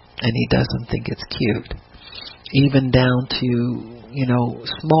 And he doesn't think it's cute. Even down to,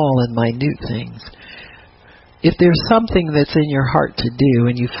 small and minute things. If there's something that's in your heart to do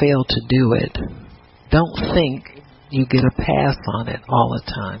and you fail to do it, don't think you get a pass on it all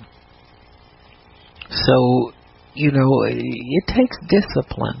the time. So, it takes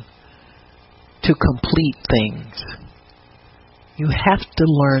discipline to complete things. You have to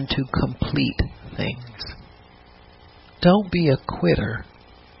learn to complete things. Don't be a quitter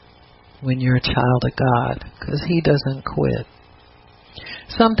when you're a child of God, because he doesn't quit.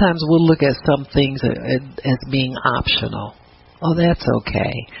 Sometimes we'll look at some things as being optional. Oh, that's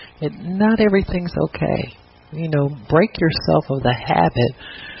okay. Not everything's okay. Break yourself of the habit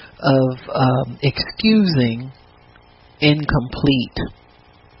of excusing incomplete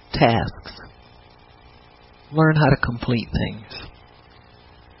tasks. Learn how to complete things.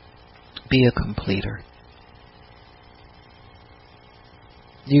 Be a completer.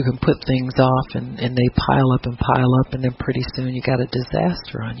 You can put things off and they pile up, and then pretty soon you got a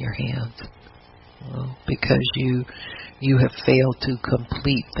disaster on your hands. Well, because you have failed to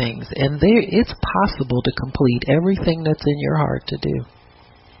complete things. And it's possible to complete everything that's in your heart to do.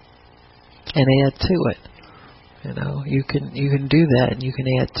 And add to it. You can do that, and you can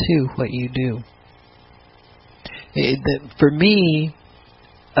add to what you do. For me,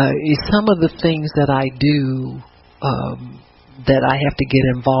 some of the things that I do that I have to get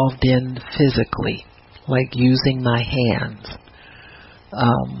involved in physically, like using my hands.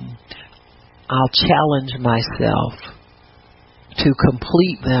 I'll challenge myself to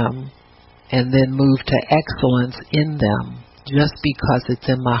complete them and then move to excellence in them just because it's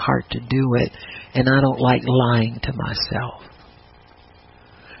in my heart to do it, and I don't like lying to myself.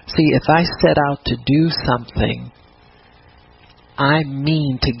 See, if I set out to do something, I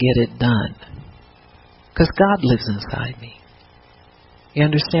mean to get it done, because God lives inside me. You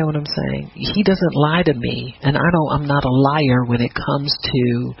understand what I'm saying? He doesn't lie to me, and I'm not a liar when it comes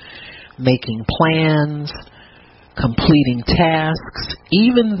to making plans, completing tasks,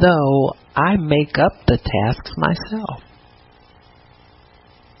 even though I make up the tasks myself.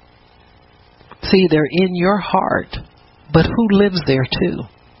 See, they're in your heart, but who lives there too?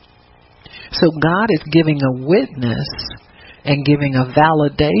 So God is giving a witness and giving a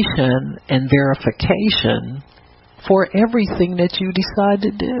validation and verification for everything that you decide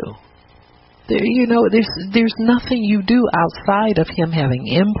to do. There's nothing you do outside of Him having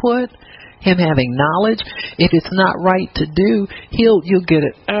input, Him having knowledge. If it's not right to do, you'll get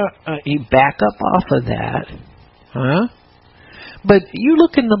it. You back up off of that, huh? But you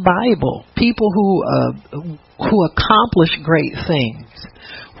look in the Bible, people who accomplish great things.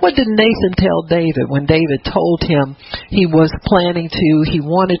 What did Nathan tell David when David told him he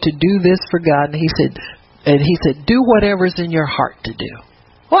wanted to do this for God, and he said, do whatever's in your heart to do.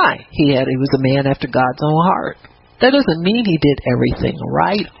 Why? He was a man after God's own heart. That doesn't mean he did everything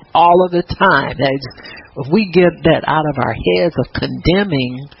right all of the time. If we get that out of our heads of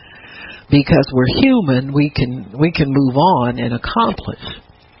condemning, because we're human, we can move on and accomplish.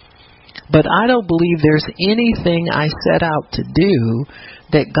 But I don't believe there's anything I set out to do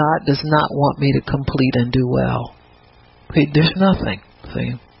that God does not want me to complete and do well. There's nothing.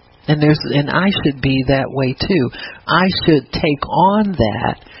 See? And I should be that way too. I should take on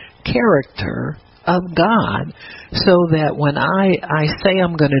that character of God, so that when I say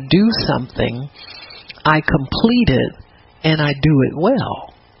I'm going to do something, I complete it and I do it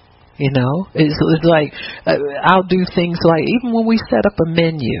well. It's like I'll do things like, even when we set up a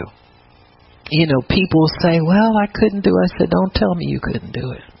menu, people say, well, I couldn't do it. I said, don't tell me you couldn't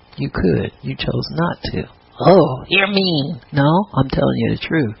do it. You could. You chose not to. Oh, you're mean. No, I'm telling you the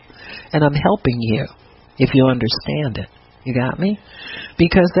truth. And I'm helping you, if you understand it. You got me?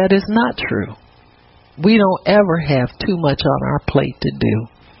 Because that is not true. We don't ever have too much on our plate to do.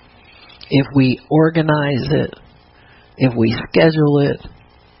 If we organize it, if we schedule it,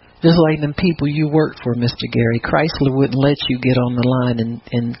 just like them people you worked for, Mr. Gary, Chrysler wouldn't let you get on the line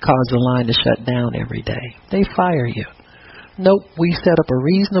and cause the line to shut down every day. They fire you. Nope, we set up a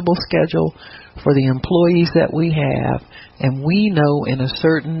reasonable schedule for the employees that we have, and we know in a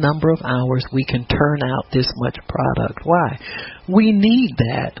certain number of hours we can turn out this much product. Why? We need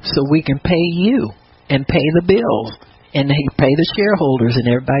that so we can pay you and pay the bills and pay the shareholders, and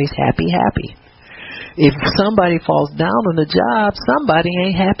everybody's happy. If somebody falls down on the job, somebody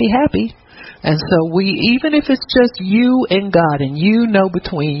ain't happy. And so even if it's just you and God, and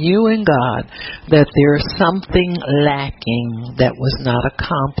between you and God that there's something lacking that was not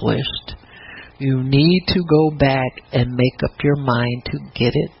accomplished, you need to go back and make up your mind to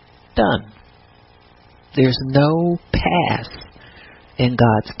get it done. There's no pass in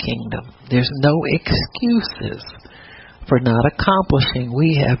God's kingdom. There's no excuses for not accomplishing.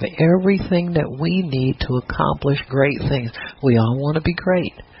 We have everything that we need to accomplish great things. We all want to be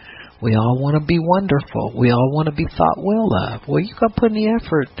great. We all want to be wonderful. We all want to be thought well of. Well, you got to put in the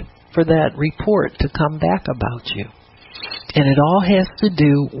effort for that report to come back about you. And it all has to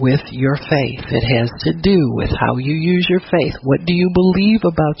do with your faith. It has to do with how you use your faith. What do you believe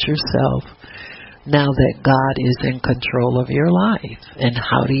about yourself now that God is in control of your life? And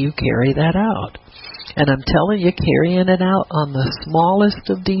how do you carry that out? And I'm telling you, carrying it out on the smallest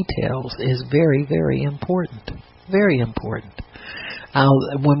of details is very, very important. Very important.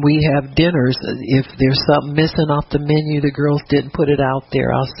 When we have dinners, if there's something missing off the menu, the girls didn't put it out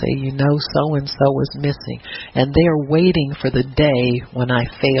there, I'll say, so-and-so is missing. And they're waiting for the day when I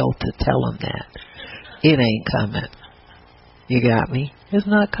fail to tell them that. It ain't coming. You got me? It's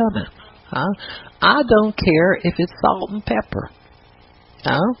not coming. Huh? I don't care if it's salt and pepper.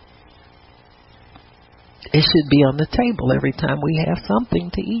 Huh? It should be on the table every time we have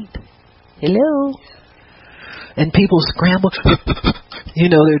something to eat. Hello? And people scramble.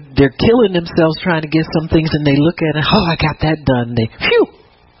 They're killing themselves trying to get some things, and they look at it. Oh, I got that done. They, phew,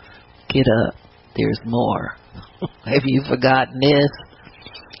 get up. There's more. Have you forgotten this?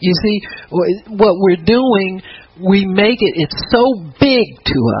 You see, what we're doing, we make it's so big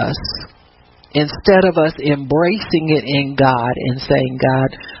to us, instead of us embracing it in God and saying,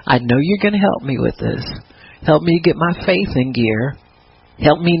 God, I know you're going to help me with this. Help me get my faith in gear.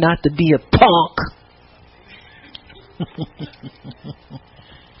 Help me not to be a punk.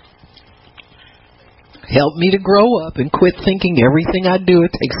 Help me to grow up and quit thinking everything I do,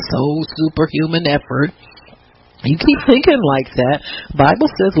 it takes so superhuman effort. You keep thinking like that. The Bible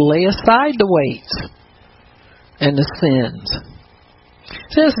says lay aside the weights and the sins.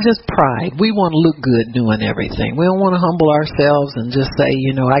 So it's just pride. We want to look good doing everything. We don't want to humble ourselves and just say,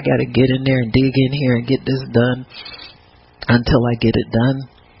 I got to get in there and dig in here and get this done until I get it done.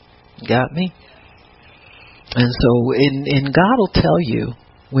 Got me? And so, and God will tell you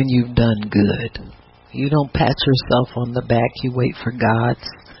when you've done good. You don't pat yourself on the back. You wait for God's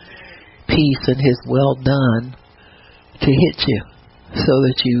peace and His well done to hit you so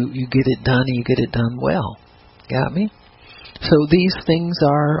that you get it done and you get it done well. Got me? So these things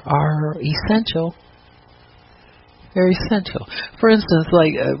are essential. Very essential. For instance,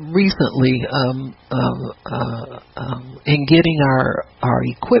 like recently, in getting our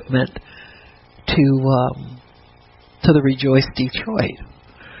equipment to the Rejoice Detroit.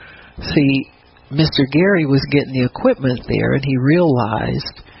 See, Mr. Gary was getting the equipment there, and he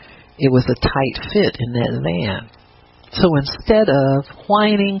realized it was a tight fit in that van. So instead of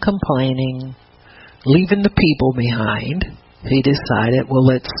whining, complaining, leaving the people behind, he decided,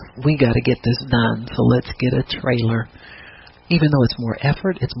 we got to get this done, so let's get a trailer. Even though it's more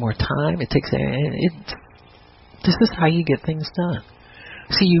effort, it's more time, this is how you get things done.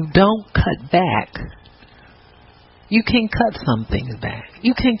 See, you don't cut back. You can cut some things back.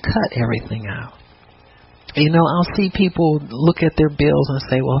 You can cut everything out. I'll see people look at their bills and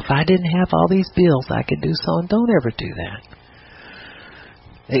say, well, if I didn't have all these bills, I could do so. And don't ever do that.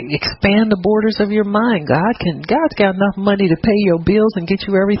 Expand the borders of your mind. God's got enough money to pay your bills and get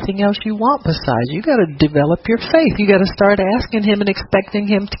you everything else you want besides. You got to develop your faith. You got to start asking Him and expecting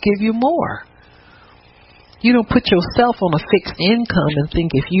Him to give you more. You don't put yourself on a fixed income and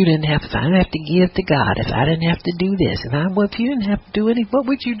think if you didn't have to, I didn't have to give to God, if I didn't have to do this, if you didn't have to do anything, what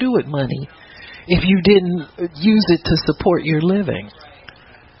would you do with money if you didn't use it to support your living?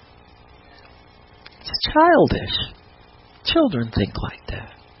 It's childish. Children think like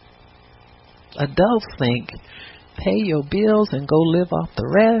that. Adults think, pay your bills and go live off the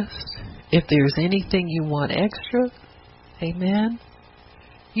rest. If there's anything you want extra, amen,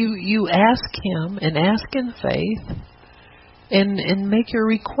 you ask Him and ask in faith and make your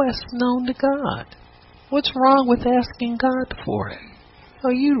request known to God. What's wrong with asking God for it? Oh,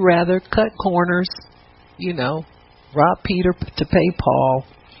 you'd rather cut corners, rob Peter to pay Paul.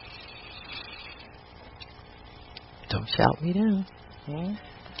 Don't shout me down.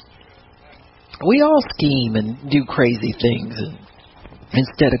 We all scheme and do crazy things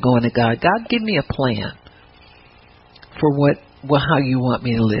instead of going to God. God, give me a plan for how you want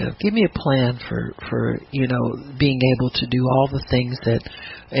me to live. Give me a plan for being able to do all the things that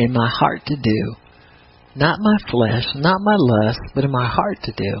in my heart to do. Not my flesh, not my lust, but in my heart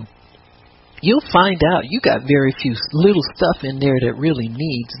to do. You'll find out you got very few little stuff in there that really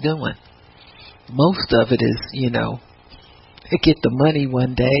needs doing. Most of it is, get the money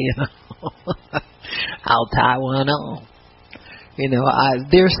one day and I'll tie one on.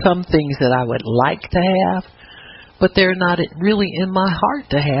 There's some things that I would like to have, but they're not really in my heart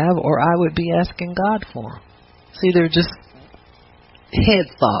to have, or I would be asking God for them. See, they're just head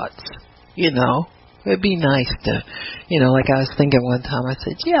thoughts, It'd be nice to, like I was thinking one time, I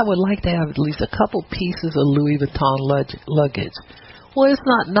said, I would like to have at least a couple pieces of Louis Vuitton luggage. Well, it's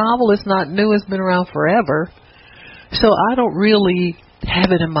not novel, it's not new, it's been around forever. So I don't really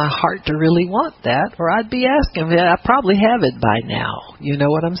have it in my heart to really want that, or I'd be asking. I probably have it by now. You know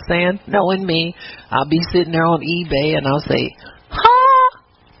what I'm saying? Knowing me, I'll be sitting there on eBay and I'll say,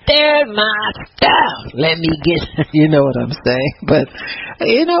 there's my stuff. Let me get, you know what I'm saying? But,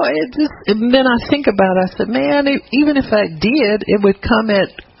 and then I think about it, I said, man, even if I did, it would come at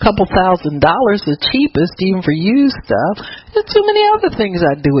a couple $1,000, the cheapest, even for used stuff. There's too many other things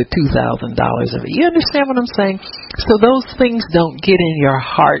I'd do with $2,000 of it. You understand what I'm saying? So those things don't get in your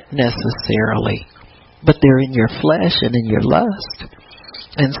heart necessarily, but they're in your flesh and in your lust.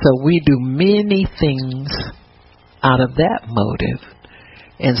 And so we do many things out of that motive,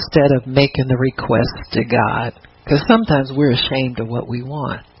 instead of making the request to God. Because sometimes we're ashamed of what we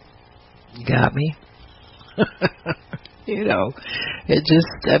want. You got me? It just,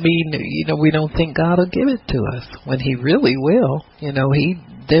 we don't think God will give it to us when He really will.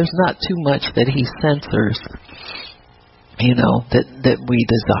 There's not too much that He censors, that we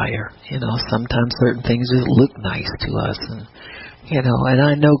desire. Sometimes certain things just look nice to us. And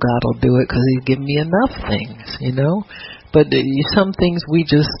I know God will do it because He's given me enough things, But some things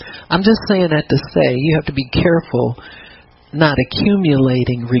I'm just saying that to say you have to be careful not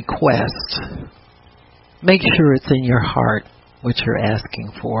accumulating requests. Make sure it's in your heart what you're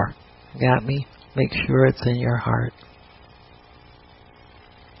asking for. Got me? Make sure it's in your heart.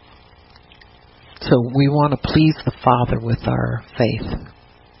 So we want to please the Father with our faith.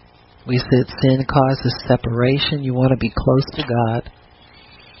 We said sin causes separation. You want to be close to God.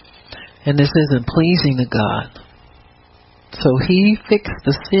 And this isn't pleasing to God. So He fixed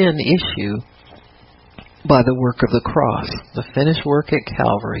the sin issue by the work of the cross. The finished work at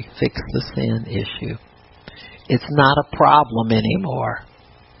Calvary fixed the sin issue. It's not a problem anymore.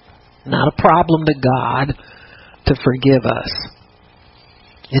 Not a problem to God to forgive us.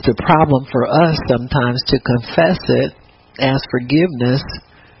 It's a problem for us sometimes to confess it, ask forgiveness,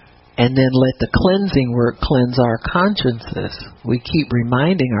 and then let the cleansing work cleanse our consciences. We keep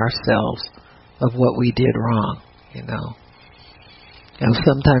reminding ourselves of what we did wrong, And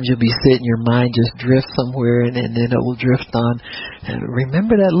sometimes you'll be sitting, your mind just drifts somewhere, and then it will drift on. And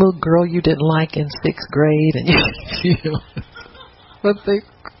remember that little girl you didn't like in 6th grade? And but think,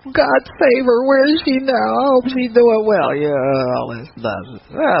 God save her. Where is she now? I hope she's doing well. Yeah, all this stuff.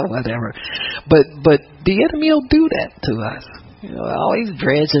 Well, whatever. But the enemy will do that to us. Always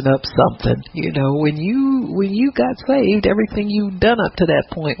dredging up something. When you got saved, everything you've done up to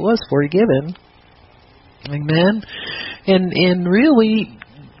that point was forgiven. Amen. And really,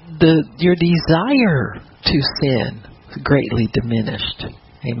 your desire to sin greatly diminished.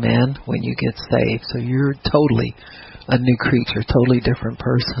 Amen. When you get saved, so you're totally a new creature, totally different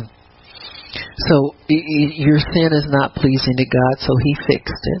person. So your sin is not pleasing to God, so He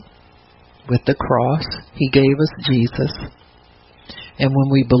fixed it with the cross. He gave us Jesus. And when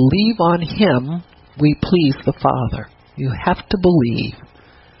we believe on Him, we please the Father. You have to believe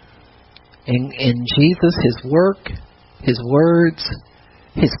in Jesus, His work, His words,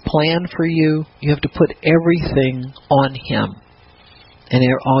 His plan for you. You have to put everything on Him and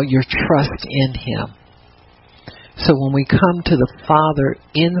all your trust in Him. So when we come to the Father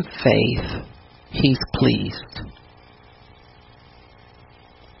in faith, He's pleased.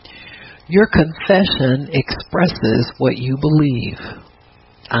 Your confession expresses what you believe.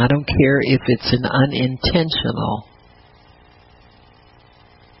 I don't care if it's an unintentional.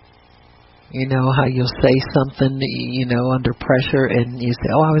 How you'll say something, under pressure, and you say,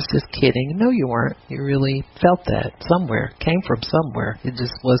 oh, I was just kidding. No, you weren't. You really felt that somewhere. It came from somewhere. It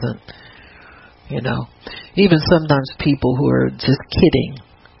just wasn't, Even sometimes people who are just kidding,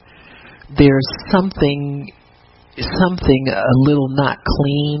 there's something a little not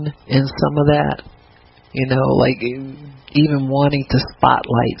clean in some of that. Like even wanting to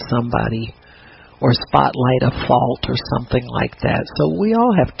spotlight somebody or spotlight a fault or something like that. So we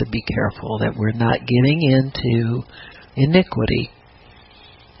all have to be careful that we're not getting into iniquity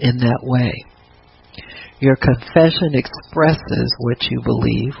in that way. Your confession expresses what you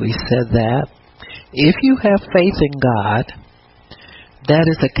believe. We said that. If you have faith in God, that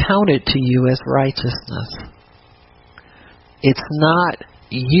is accounted to you as righteousness. It's not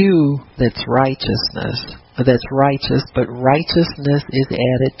you that's righteous, but righteousness is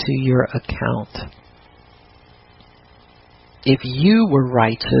added to your account. If you were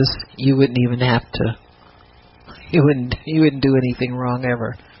righteous, you wouldn't even have to. You wouldn't do anything wrong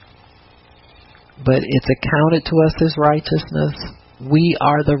ever. But it's accounted to us as righteousness. We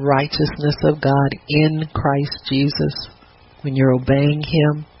are the righteousness of God in Christ Jesus when you're obeying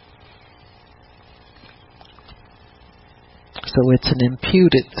Him. So it's an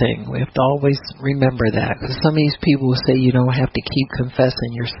imputed thing. We have to always remember that. Because some of these people who say you don't have to keep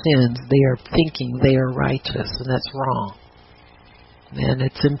confessing your sins, they are thinking they are righteous, and that's wrong. And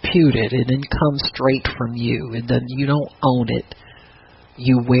it's imputed. It didn't come straight from you. You don't own it.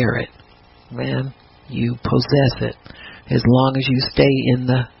 You wear it. Man, you possess it. As long as you stay in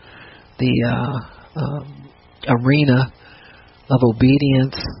the arena of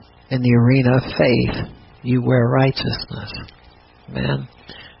obedience, in the arena of faith, you wear righteousness. Man.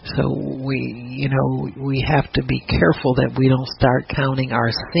 So we have to be careful that we don't start counting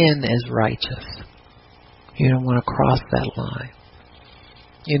our sin as righteous. You don't want to cross that line.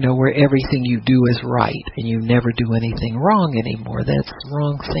 Where everything you do is right and you never do anything wrong anymore. That's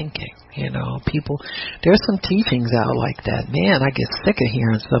wrong thinking. People, there's some teachings out like that. Man, I get sick of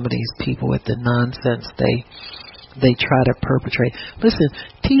hearing some of these people with the nonsense they try to perpetrate. Listen,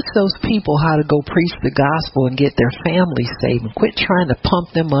 teach those people how to go preach the gospel and get their family saved, and quit trying to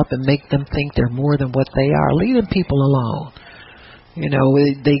pump them up and make them think they're more than what they are. Leave them people alone.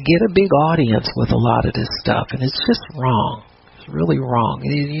 They get a big audience with a lot of this stuff, and it's just wrong. It's really wrong.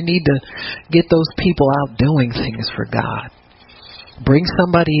 You need to get those people out doing things for God. Bring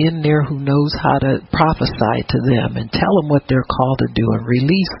somebody in there who knows how to prophesy to them and tell them what they're called to do and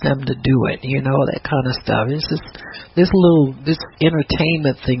release them to do it. You know, that kind of stuff. It's just this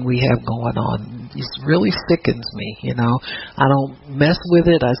entertainment thing we have going on. It really sickens me. You know, I don't mess with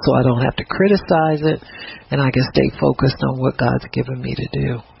it, so I don't have to criticize it, and I can stay focused on what God's given me to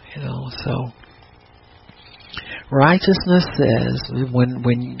do. You know, so. Righteousness says,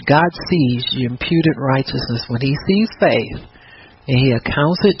 when God sees you imputed righteousness, when He sees faith, and He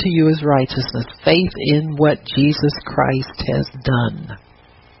accounts it to you as righteousness, faith in what Jesus Christ has done,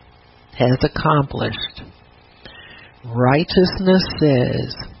 has accomplished. Righteousness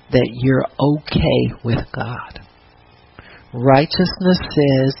says that you're okay with God. Righteousness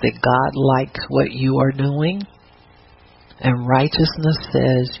says that God likes what you are doing, and righteousness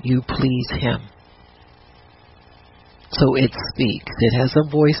says you please Him. So it speaks. It has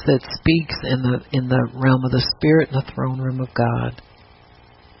a voice that speaks in the realm of the Spirit in the throne room of God.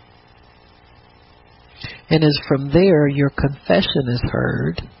 And as from there your confession is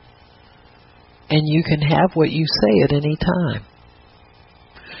heard, and you can have what you say at any time.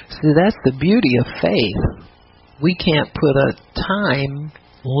 See, that's the beauty of faith. We can't put a time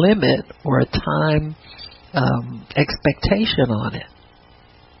limit or a time expectation on it.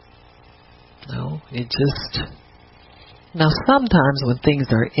 No, it just... Now, sometimes when things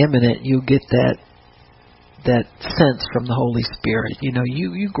are imminent, you get that sense from the Holy Spirit. You know,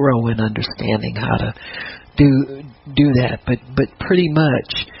 you grow in understanding how to do that. But pretty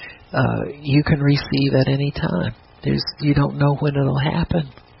much, you can receive at any time. You don't know when it'll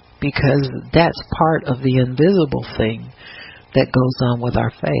happen, because that's part of the invisible thing that goes on with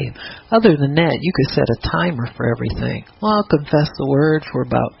our faith. Other than that, you could set a timer for everything. Well, I'll confess the word for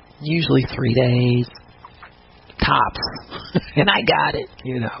about usually 3 days. Tops. And I got it.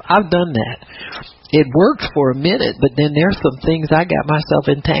 You know, I've done that. It worked for a minute, but then there's some things I got myself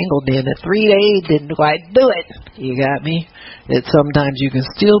entangled in. At 3 days didn't quite do it. You got me? That sometimes you can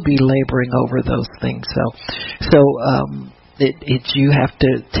still be laboring over those things. So you have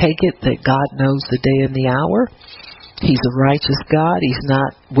to take it that God knows the day and the hour. He's a righteous God. He's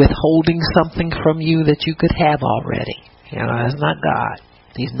not withholding something from you that you could have already. You know, that's not God.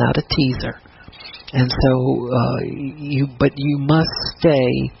 He's not a teaser. And so you must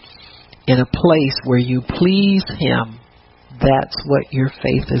stay in a place where you please Him. That's what your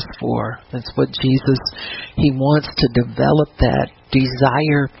faith is for. That's what Jesus, He wants to develop that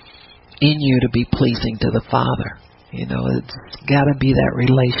desire in you to be pleasing to the Father. You know, it's got to be that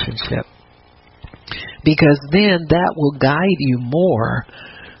relationship. Because then that will guide you more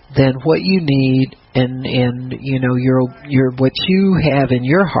than what you need, and you know, your what you have in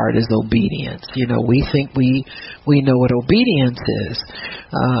your heart is obedience. You know, we think we know what obedience is.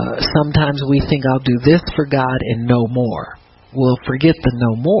 Sometimes we think, I'll do this for God and no more. Well, forget the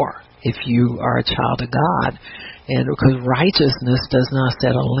no more if you are a child of God, and because righteousness does not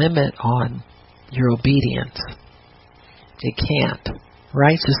set a limit on your obedience. It can't.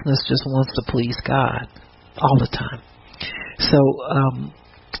 Righteousness just wants to please God all the time.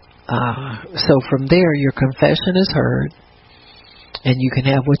 So from there, your confession is heard, and you can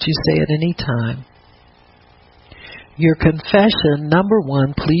have what you say at any time. Your confession, number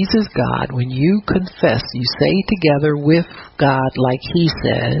one, pleases God. When you confess, you say together with God like He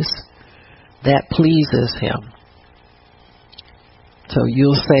says, that pleases Him. So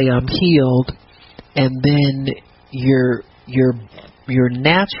you'll say, I'm healed, and then your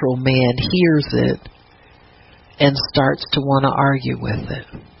natural man hears it and starts to want to argue with it.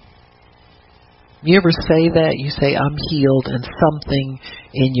 You ever say that? You say, I'm healed, and something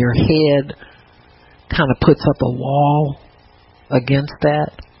in your head kind of puts up a wall against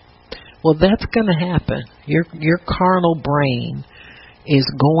that? Well, that's going to happen. Your carnal brain is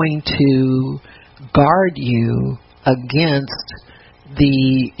going to guard you against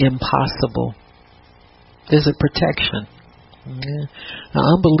the impossible. There's a protection.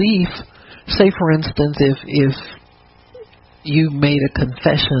 Now, unbelief, say for instance, if you made a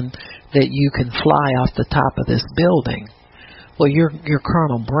confession that you can fly off the top of this building, well, your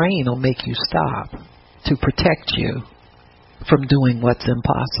carnal brain will make you stop to protect you from doing what's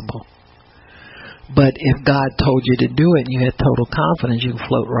impossible. But if God told you to do it and you had total confidence, you can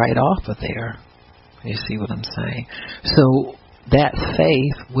float right off of there. You see what I'm saying? So that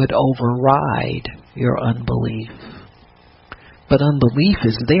faith would override your unbelief. But unbelief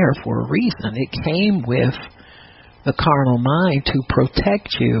is there for a reason. It came with the carnal mind to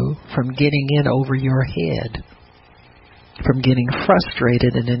protect you from getting in over your head, from getting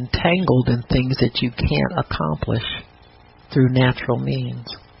frustrated and entangled in things that you can't accomplish through natural means.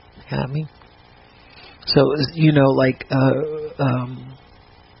 You know what I mean? So, you know, like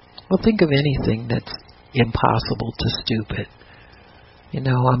well, think of anything that's impossible to stupid.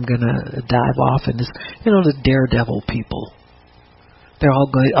 I'm going to dive off in this, the daredevil people. They're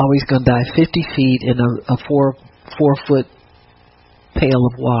always going to dive 50 feet in a 4-foot pail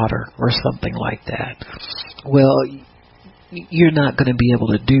of water or something like that. Well, you're not going to be able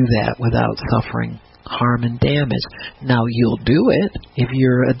to do that without suffering harm and damage. Now, you'll do it if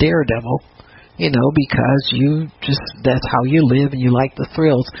you're a daredevil, because that's how you live and you like the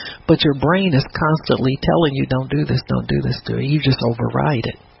thrills. But your brain is constantly telling you, don't do this, don't do this, do it. You just override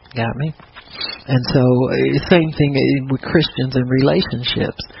it. Got me? And so, same thing with Christians and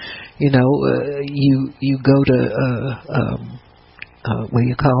relationships. You go to, what do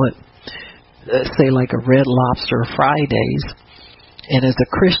you call it? Say like a Red Lobster Fridays, and as a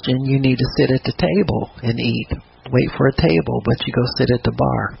Christian you need to sit at the table and eat. Wait for a table, but you go sit at the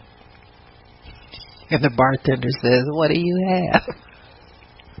bar. And the bartender says, what do you have?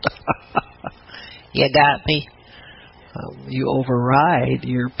 You got me. You override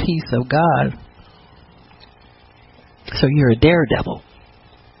your peace of God. So you're a daredevil.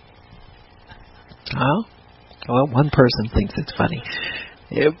 Huh? Well, one person thinks it's funny.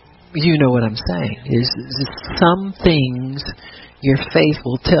 You know what I'm saying. Is some things your faith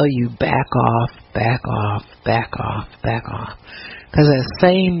will tell you back off, back off, back off, back off. Because that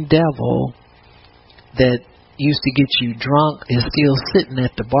same devil that used to get you drunk is still sitting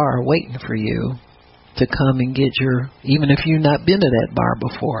at the bar waiting for you to come and get even if you've not been to that bar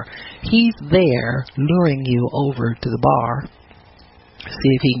before. He's there luring you over to the bar. See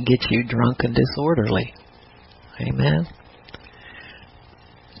if he can get you drunk and disorderly. Amen.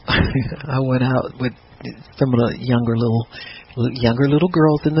 I went out with some of the younger little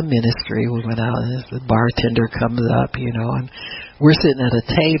girls in the ministry. We went out and the bartender comes up, and we're sitting at a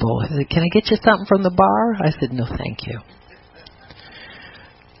table. He said, can I get you something from the bar? I said, no, thank you.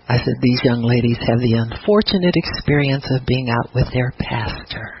 I said, these young ladies have the unfortunate experience of being out with their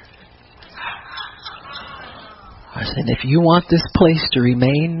pastor. I said, if you want this place to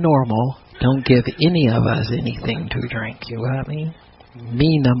remain normal, don't give any of us anything to drink. You know what I mean?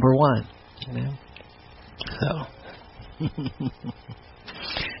 Me, number one.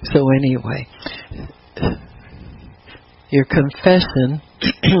 So anyway, your confession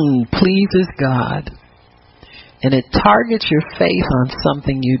pleases God, and it targets your faith on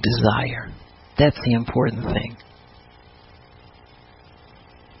something you desire. That's the important thing.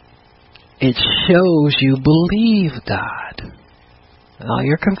 It shows you believe God. Now,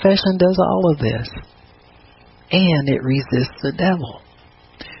 your confession does all of this. And it resists the devil.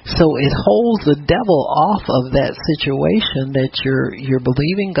 So it holds the devil off of that situation that you're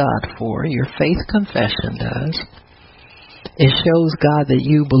believing God for. Your faith confession does. It shows God that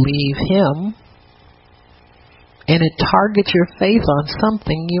you believe Him. And it targets your faith on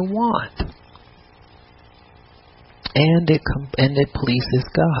something you want. And it pleases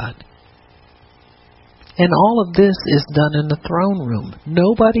God. And all of this is done in the throne room.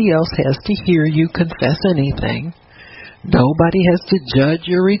 Nobody else has to hear you confess anything. Nobody has to judge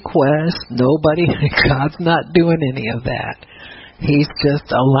your request. God's not doing any of that. He's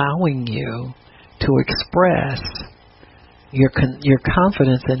just allowing you to express your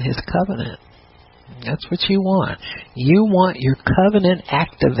confidence in His covenant. That's what you want. You want your covenant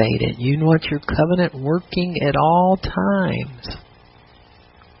activated. You want your covenant working at all times.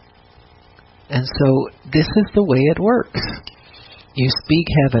 And so this is the way it works. You speak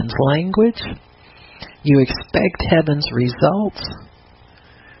heaven's language. You expect heaven's results.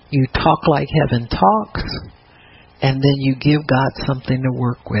 You talk like heaven talks. And then you give God something to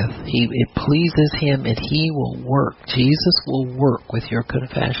work with. It pleases Him and He will work. Jesus will work with your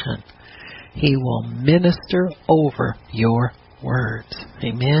confession. He will minister over your words.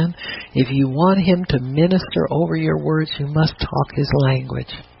 Amen? If you want Him to minister over your words, you must talk His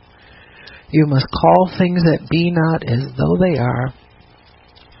language. You must call things that be not as though they are.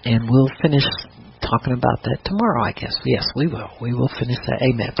 And we'll finish talking about that tomorrow, I guess. Yes, we will. We will finish that.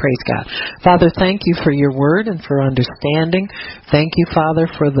 Amen. Praise God. Father, thank you for your word and for understanding. Thank you, Father,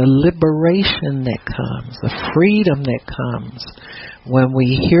 for the liberation that comes, the freedom that comes when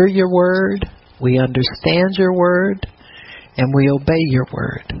we hear your word, we understand your word, and we obey your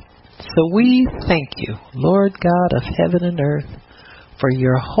word. So we thank you, Lord God of heaven and earth, for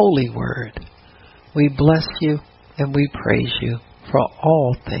your holy word. We bless you and we praise you for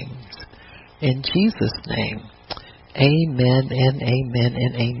all things. In Jesus' name, amen and amen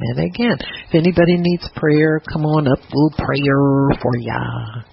and amen again. If anybody needs prayer, come on up. We'll pray for ya.